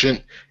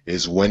patient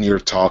is when you're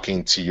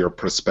talking to your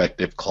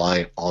prospective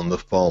client on the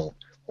phone.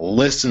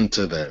 Listen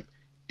to them.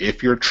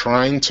 If you're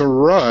trying to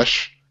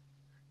rush,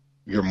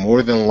 you're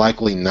more than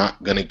likely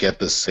not going to get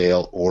the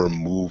sale or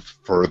move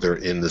further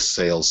in the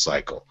sales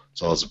cycle.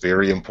 So it's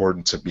very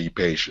important to be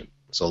patient.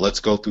 So let's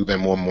go through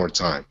them one more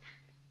time.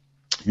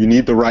 You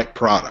need the right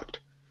product.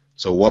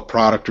 So what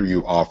product are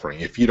you offering?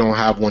 If you don't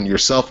have one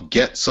yourself,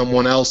 get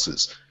someone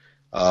else's.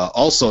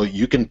 Also,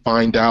 you can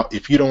find out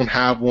if you don't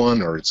have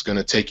one, or it's going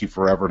to take you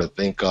forever to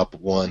think up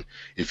one.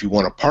 If you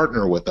want to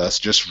partner with us,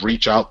 just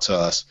reach out to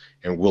us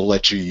and we'll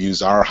let you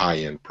use our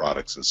high-end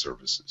products and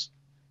services.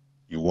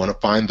 You want to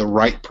find the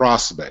right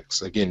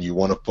prospects. Again, you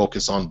want to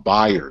focus on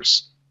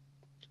buyers.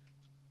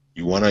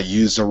 You want to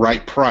use the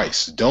right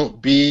price. Don't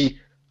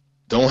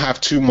have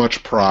too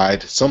much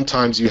pride.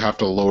 Sometimes you have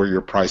to lower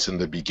your price in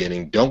the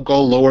beginning. Don't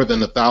go lower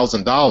than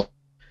 $1,000.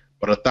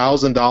 But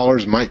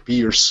 $1,000 might be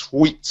your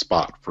sweet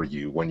spot for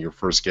you when you're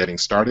first getting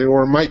started,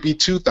 or it might be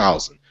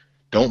 $2,000.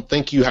 Don't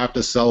think you have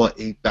to sell an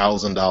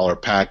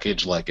 $8,000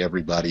 package like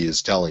everybody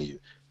is telling you.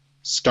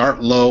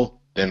 Start low,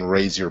 then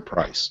raise your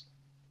price.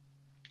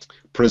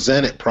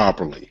 Present it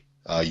properly.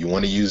 You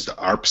want to use the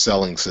ARP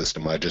selling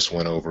system I just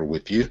went over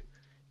with you,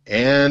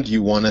 and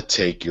you want to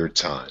take your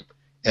time.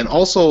 And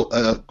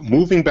also,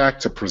 moving back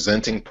to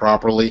presenting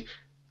properly,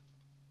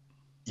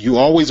 you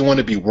always want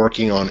to be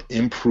working on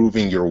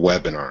improving your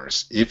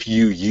webinars. If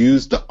you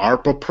use the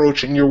ARP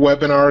approach in your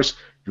webinars,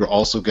 you're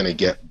also going to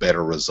get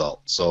better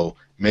results. So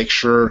make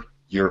sure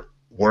you're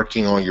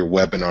working on your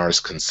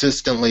webinars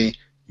consistently.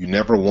 You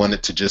never want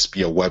it to just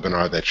be a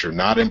webinar that you're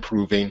not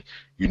improving.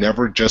 You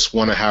never just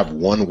want to have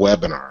one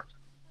webinar.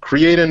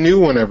 Create a new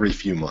one every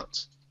few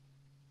months.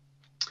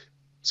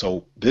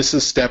 So this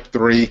is step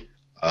 3.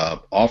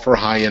 Offer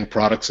high-end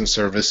products and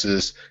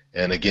services.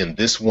 And again,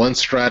 this one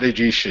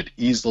strategy should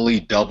easily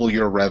double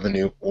your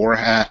revenue or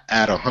add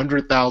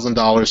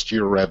 $100,000 to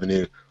your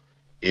revenue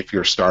if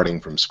you're starting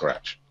from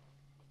scratch.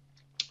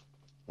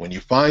 When you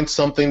find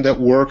something that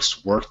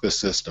works, work the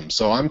system.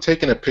 So I'm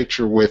taking a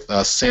picture with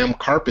Sam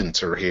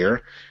Carpenter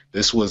here.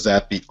 This was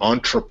at the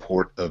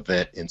Entreport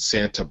event in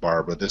Santa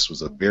Barbara. This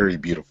was a very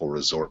beautiful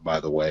resort,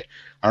 by the way.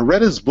 I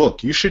read his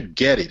book. You should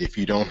get it if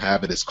you don't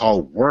have it. It's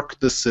called Work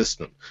the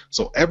System.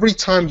 So every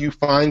time you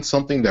find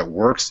something that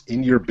works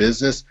in your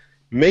business,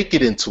 make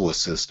it into a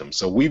system.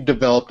 So we've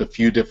developed a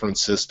few different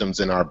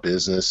systems in our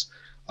business.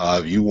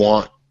 If you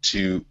want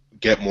to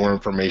get more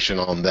information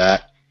on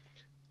that,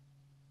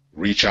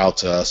 reach out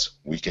to us.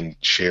 We can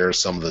share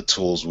some of the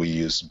tools we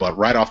use. But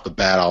right off the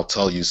bat, I'll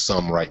tell you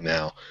some right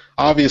now.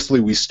 Obviously,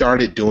 we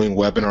started doing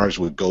webinars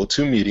with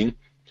GoToMeeting.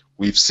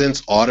 We've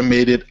since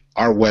automated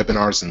our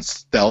webinars in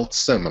Stealth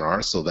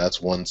Seminar, so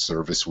that's one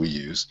service we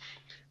use.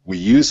 We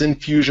use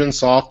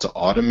Infusionsoft to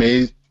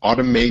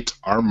automate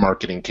our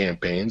marketing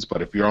campaigns,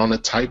 but if you're on a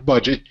tight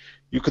budget,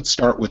 you could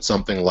start with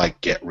something like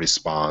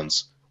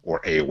GetResponse or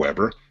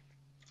Aweber.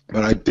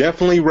 But I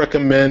definitely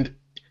recommend,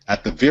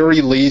 at the very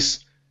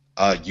least,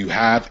 you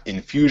have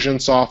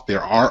Infusionsoft.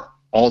 There are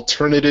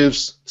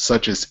alternatives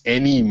such as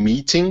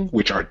AnyMeeting,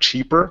 which are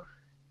cheaper.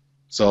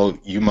 So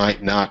you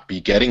might not be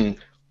getting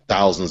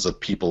thousands of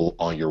people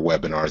on your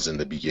webinars in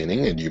the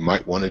beginning, and you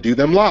might want to do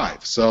them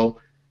live. So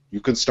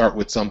you can start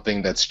with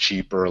something that's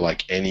cheaper, like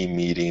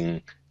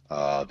AnyMeeting.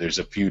 There's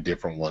a few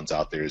different ones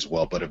out there as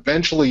well, but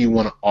eventually you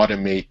want to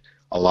automate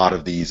a lot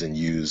of these and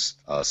use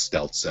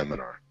Stealth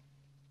Seminar.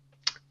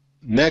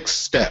 Next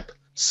step,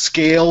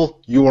 scale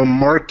your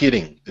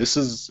marketing. This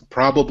is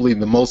probably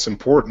the most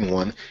important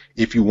one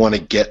if you want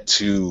to get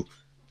to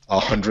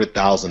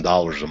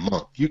 $100,000 a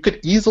month. You could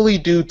easily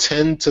do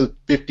 $10,000 to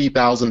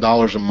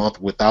 $50,000 a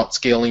month without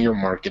scaling your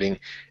marketing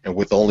and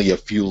with only a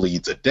few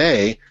leads a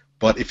day.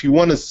 But if you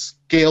want to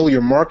scale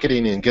your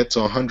marketing and get to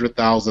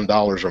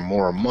 $100,000 or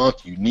more a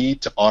month, you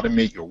need to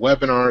automate your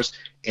webinars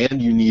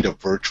and you need a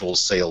virtual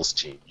sales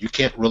team. You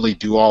can't really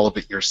do all of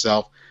it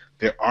yourself.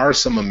 There are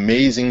some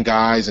amazing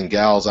guys and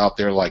gals out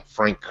there like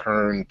Frank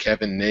Kern,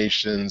 Kevin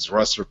Nations,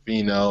 Russ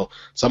Ruffino,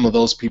 some of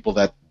those people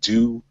that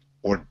do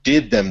or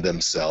did them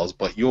themselves,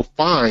 but you'll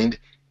find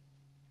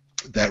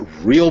that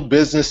real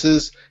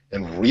businesses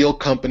and real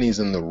companies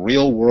in the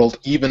real world,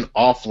 even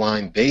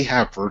offline, they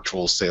have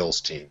virtual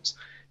sales teams,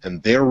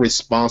 and they're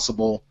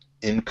responsible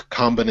in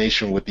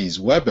combination with these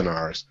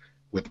webinars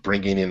with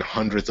bringing in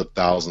hundreds of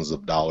thousands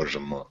of dollars a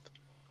month.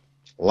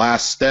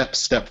 Last step,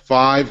 step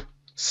 5,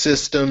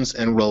 systems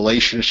and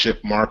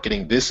relationship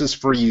marketing. This is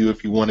for you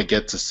if you want to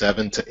get to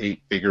 7 to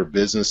 8 figure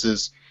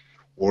businesses,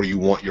 or you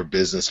want your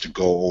business to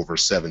go over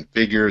 7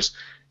 figures.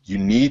 You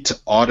need to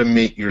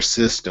automate your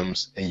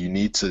systems and you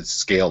need to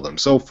scale them.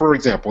 So for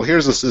example,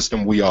 here's a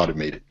system we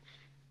automated.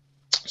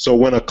 So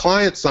when a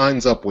client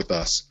signs up with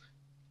us,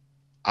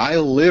 I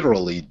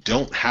literally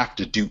don't have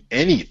to do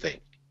anything.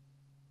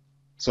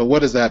 So what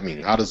does that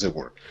mean? How does it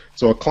work?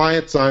 So a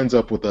client signs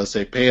up with us,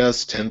 they pay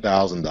us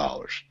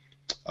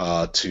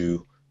 $10,000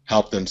 to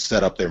help them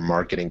set up their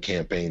marketing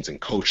campaigns and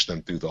coach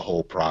them through the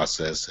whole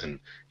process and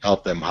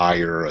help them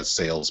hire a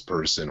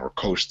salesperson or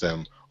coach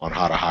them on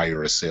how to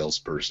hire a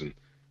salesperson.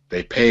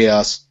 They pay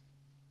us.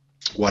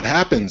 What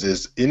happens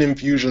is in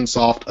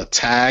Infusionsoft, a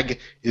tag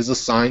is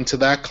assigned to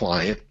that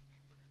client.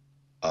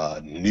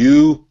 A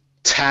new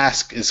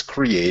task is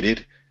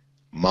created.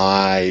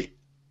 My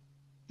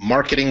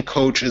marketing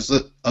coach is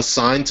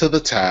assigned to the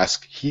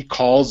task. He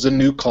calls the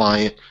new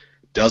client,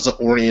 does an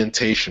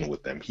orientation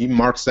with them. He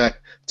marks that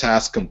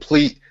task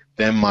complete.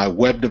 Then my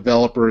web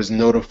developer is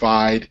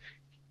notified.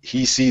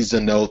 He sees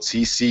the notes.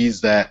 He sees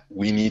that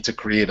we need to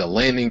create a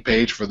landing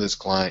page for this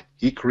client.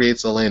 He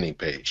creates a landing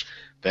page.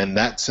 Then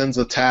that sends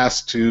a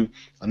task to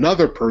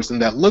another person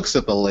that looks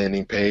at the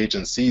landing page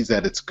and sees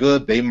that it's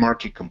good. They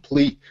mark it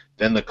complete.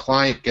 Then the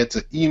client gets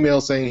an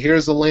email saying,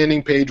 here's the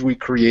landing page we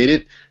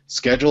created.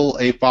 Schedule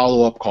a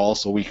follow-up call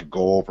so we could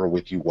go over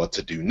with you what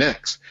to do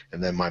next.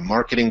 And then my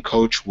marketing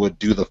coach would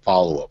do the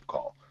follow-up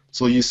call.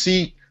 So you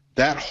see,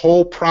 that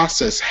whole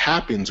process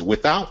happens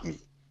without me.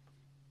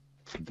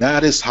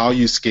 That is how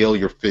you scale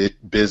your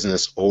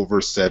business over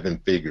 7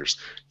 figures.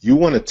 You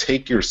want to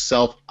take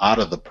yourself out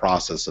of the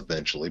process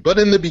eventually. But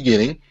in the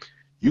beginning,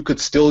 you could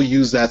still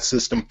use that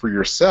system for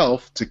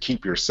yourself to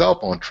keep yourself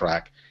on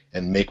track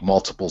and make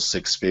multiple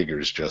 6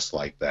 figures just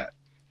like that.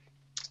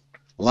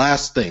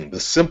 Last thing, the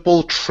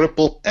simple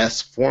triple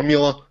S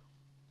formula.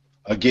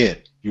 Again,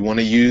 you want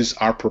to use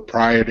our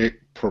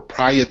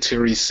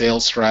proprietary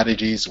sales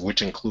strategies,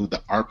 which include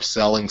the ARP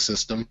selling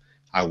system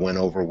I went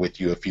over with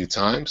you a few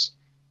times.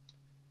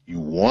 You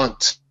want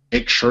to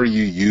make sure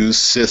you use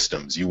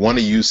systems. You want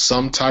to use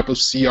some type of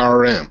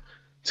CRM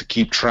to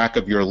keep track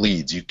of your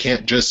leads. You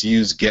can't just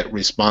use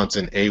GetResponse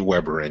and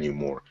Aweber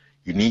anymore.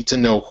 You need to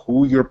know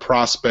who your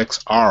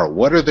prospects are.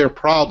 What are their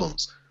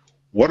problems?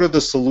 What are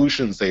the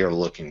solutions they are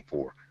looking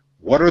for?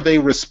 What are they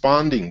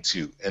responding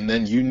to? And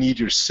then you need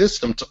your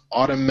system to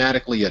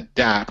automatically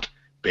adapt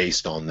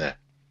based on that.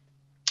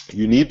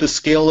 You need the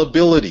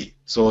scalability.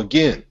 So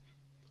again,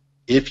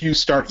 if you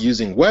start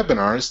using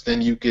webinars,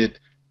 then you could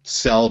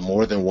sell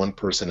more than one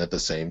person at the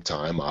same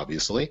time,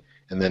 obviously.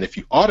 And then if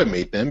you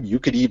automate them, you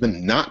could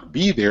even not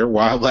be there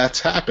while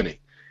that's happening.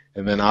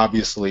 And then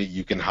obviously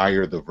you can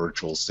hire the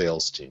virtual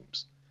sales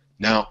teams.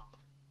 Now,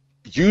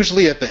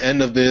 usually at the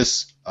end of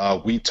this,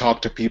 we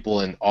talk to people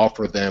and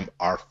offer them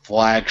our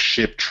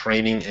flagship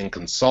training and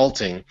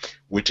consulting,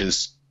 which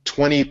is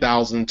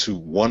 $20,000 to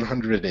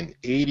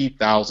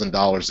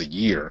 $180,000 a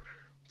year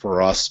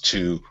for us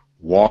to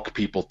walk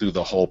people through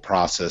the whole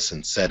process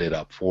and set it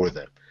up for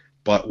them.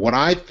 But what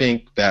I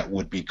think that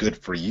would be good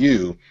for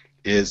you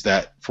is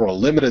that for a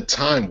limited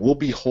time, we'll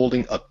be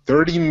holding a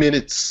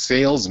 30-minute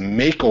sales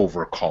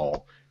makeover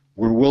call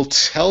where we'll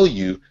tell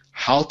you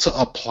how to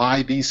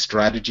apply these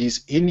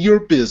strategies in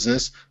your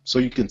business so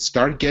you can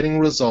start getting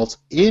results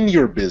in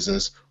your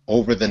business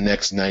over the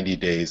next 90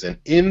 days. And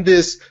in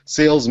this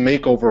sales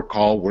makeover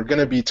call, we're going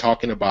to be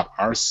talking about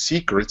our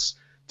secrets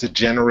to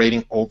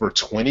generating over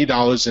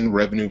 $20 in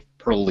revenue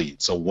per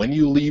lead. So when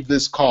you leave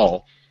this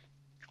call,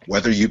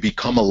 whether you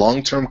become a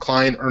long-term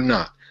client or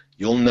not,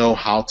 you'll know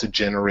how to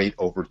generate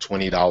over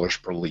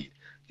 $20 per lead.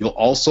 You'll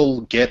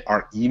also get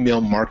our email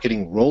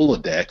marketing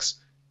Rolodex,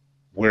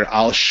 where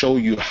I'll show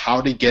you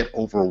how to get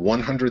over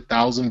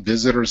 100,000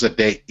 visitors a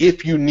day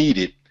if you need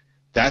it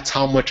That's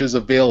how much is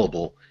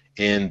available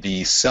in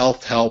the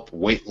self-help,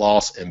 weight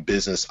loss, and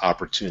business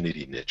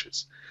opportunity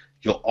niches.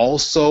 You'll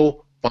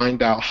also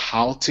find out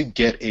how to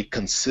get a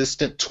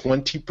consistent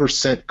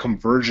 20%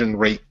 conversion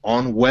rate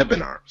on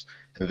webinars.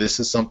 And this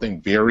is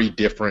something very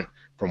different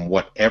from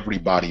what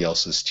everybody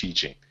else is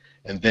teaching.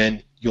 And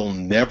then you'll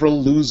never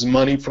lose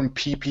money from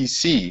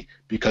PPC,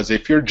 because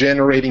if you're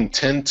generating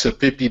 $10 to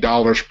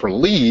 $50 per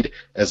lead,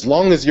 as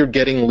long as you're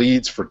getting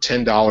leads for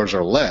 $10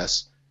 or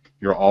less,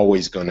 you're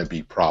always going to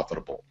be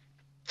profitable.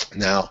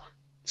 Now,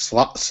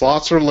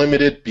 slots are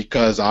limited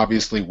because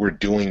obviously we're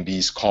doing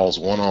these calls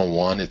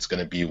one-on-one. It's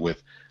going to be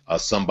with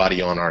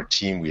somebody on our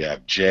team. We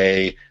have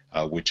Jay,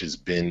 which has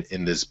been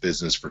in this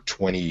business for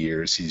 20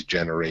 years. He's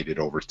generated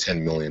over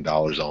 $10 million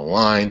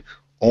online.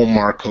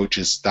 Omar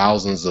coaches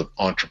thousands of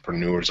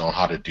entrepreneurs on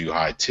how to do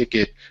high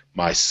ticket.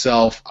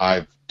 Myself,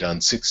 I've done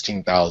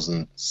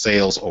 16,000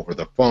 sales over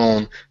the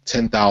phone,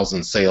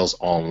 10,000 sales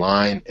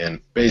online,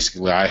 and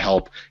basically I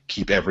help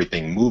keep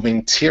everything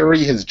moving.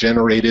 Terry has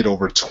generated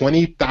over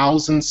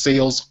 20,000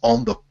 sales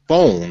on the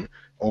phone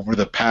over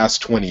the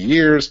past 20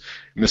 years.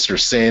 Mr.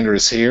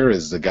 Sanders here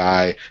is the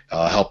guy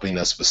helping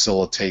us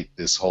facilitate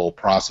this whole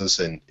process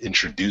and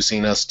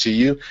introducing us to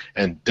you.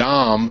 And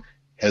Dom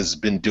has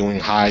been doing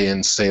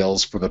high-end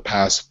sales for the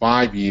past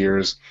 5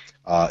 years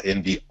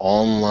in the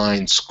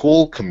online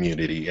school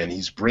community, and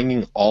he's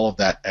bringing all of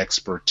that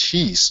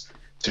expertise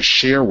to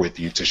share with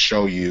you, to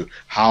show you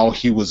how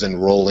he was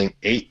enrolling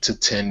 8 to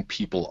 10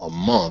 people a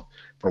month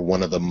for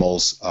one of the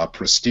most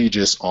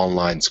prestigious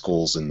online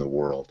schools in the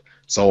world.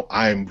 So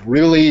I'm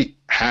really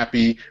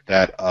happy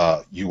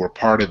that you were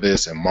part of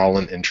this and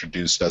Marlon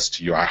introduced us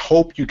to you. I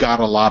hope you got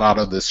a lot out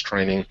of this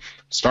training.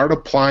 Start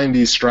applying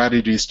these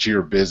strategies to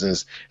your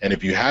business, and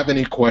if you have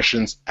any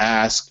questions,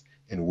 ask,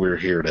 and we're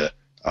here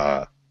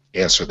to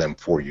answer them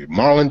for you.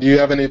 Marlon, do you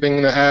have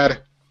anything to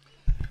add?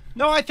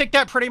 No, I think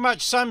that pretty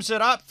much sums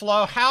it up,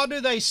 Flo. How do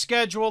they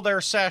schedule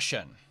their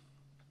session?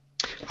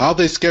 How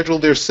they schedule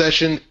their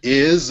session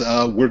is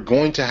we're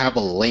going to have a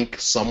link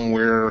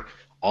somewhere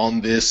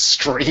on this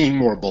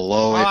stream or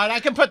below it. All right, I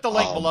can put the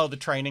link below the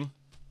training.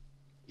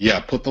 Yeah,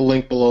 put the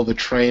link below the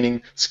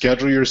training.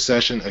 Schedule your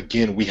session.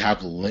 Again, we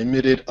have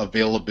limited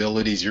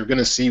availabilities. You're going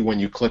to see when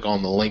you click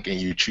on the link and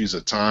you choose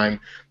a time,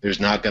 there's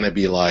not going to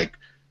be like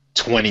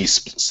 20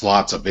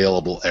 slots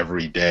available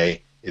every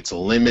day. It's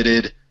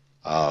limited.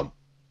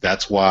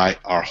 That's why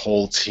our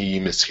whole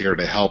team is here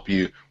to help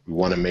you. We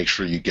want to make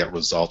sure you get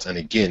results. And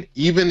again,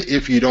 even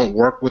if you don't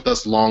work with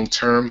us long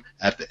term,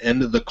 at the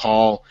end of the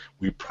call,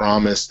 we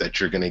promise that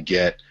you're going to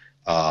get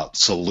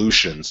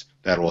solutions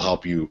that will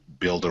help you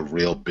build a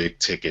real big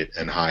ticket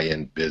and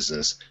high-end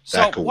business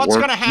that could work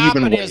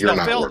even when you're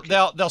not working. So what's going to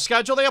happen is they'll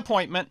schedule the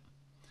appointment,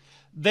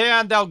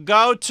 then they'll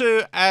go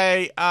to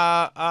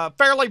a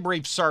fairly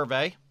brief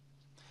survey.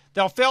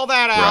 They'll fill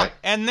that out, right.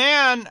 And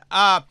then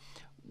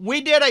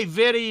we did a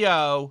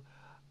video.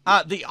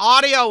 The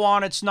audio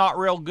on it's not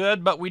real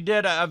good, but we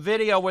did a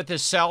video with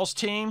his sales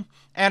team,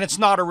 and it's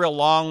not a real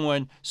long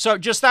one. So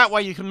just that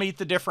way you can meet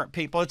the different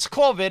people. It's a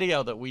cool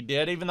video that we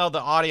did, even though the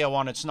audio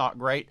on it's not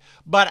great.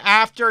 But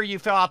after you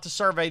fill out the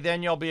survey,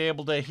 then you'll be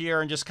able to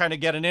hear and just kind of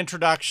get an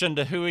introduction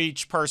to who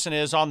each person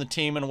is on the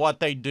team and what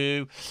they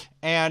do.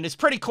 And it's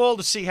pretty cool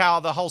to see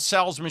how the whole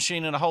sales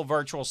machine and the whole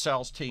virtual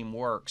sales team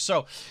works.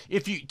 So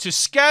to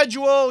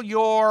schedule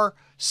your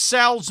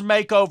sales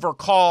makeover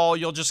call,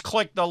 you'll just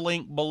click the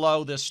link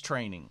below this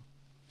training.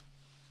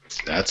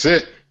 That's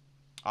it.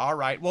 All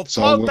right. Well,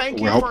 so Flo, thank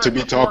you. We hope to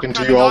be talking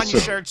to you also. You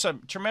shared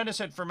some tremendous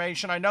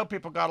information. I know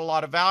people got a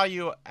lot of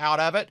value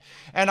out of it,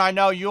 and I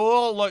know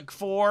you'll look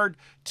forward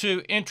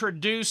to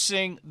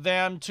introducing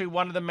them to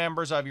one of the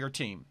members of your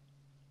team.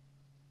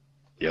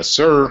 Yes,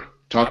 sir.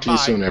 Talk to you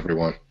soon,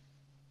 everyone.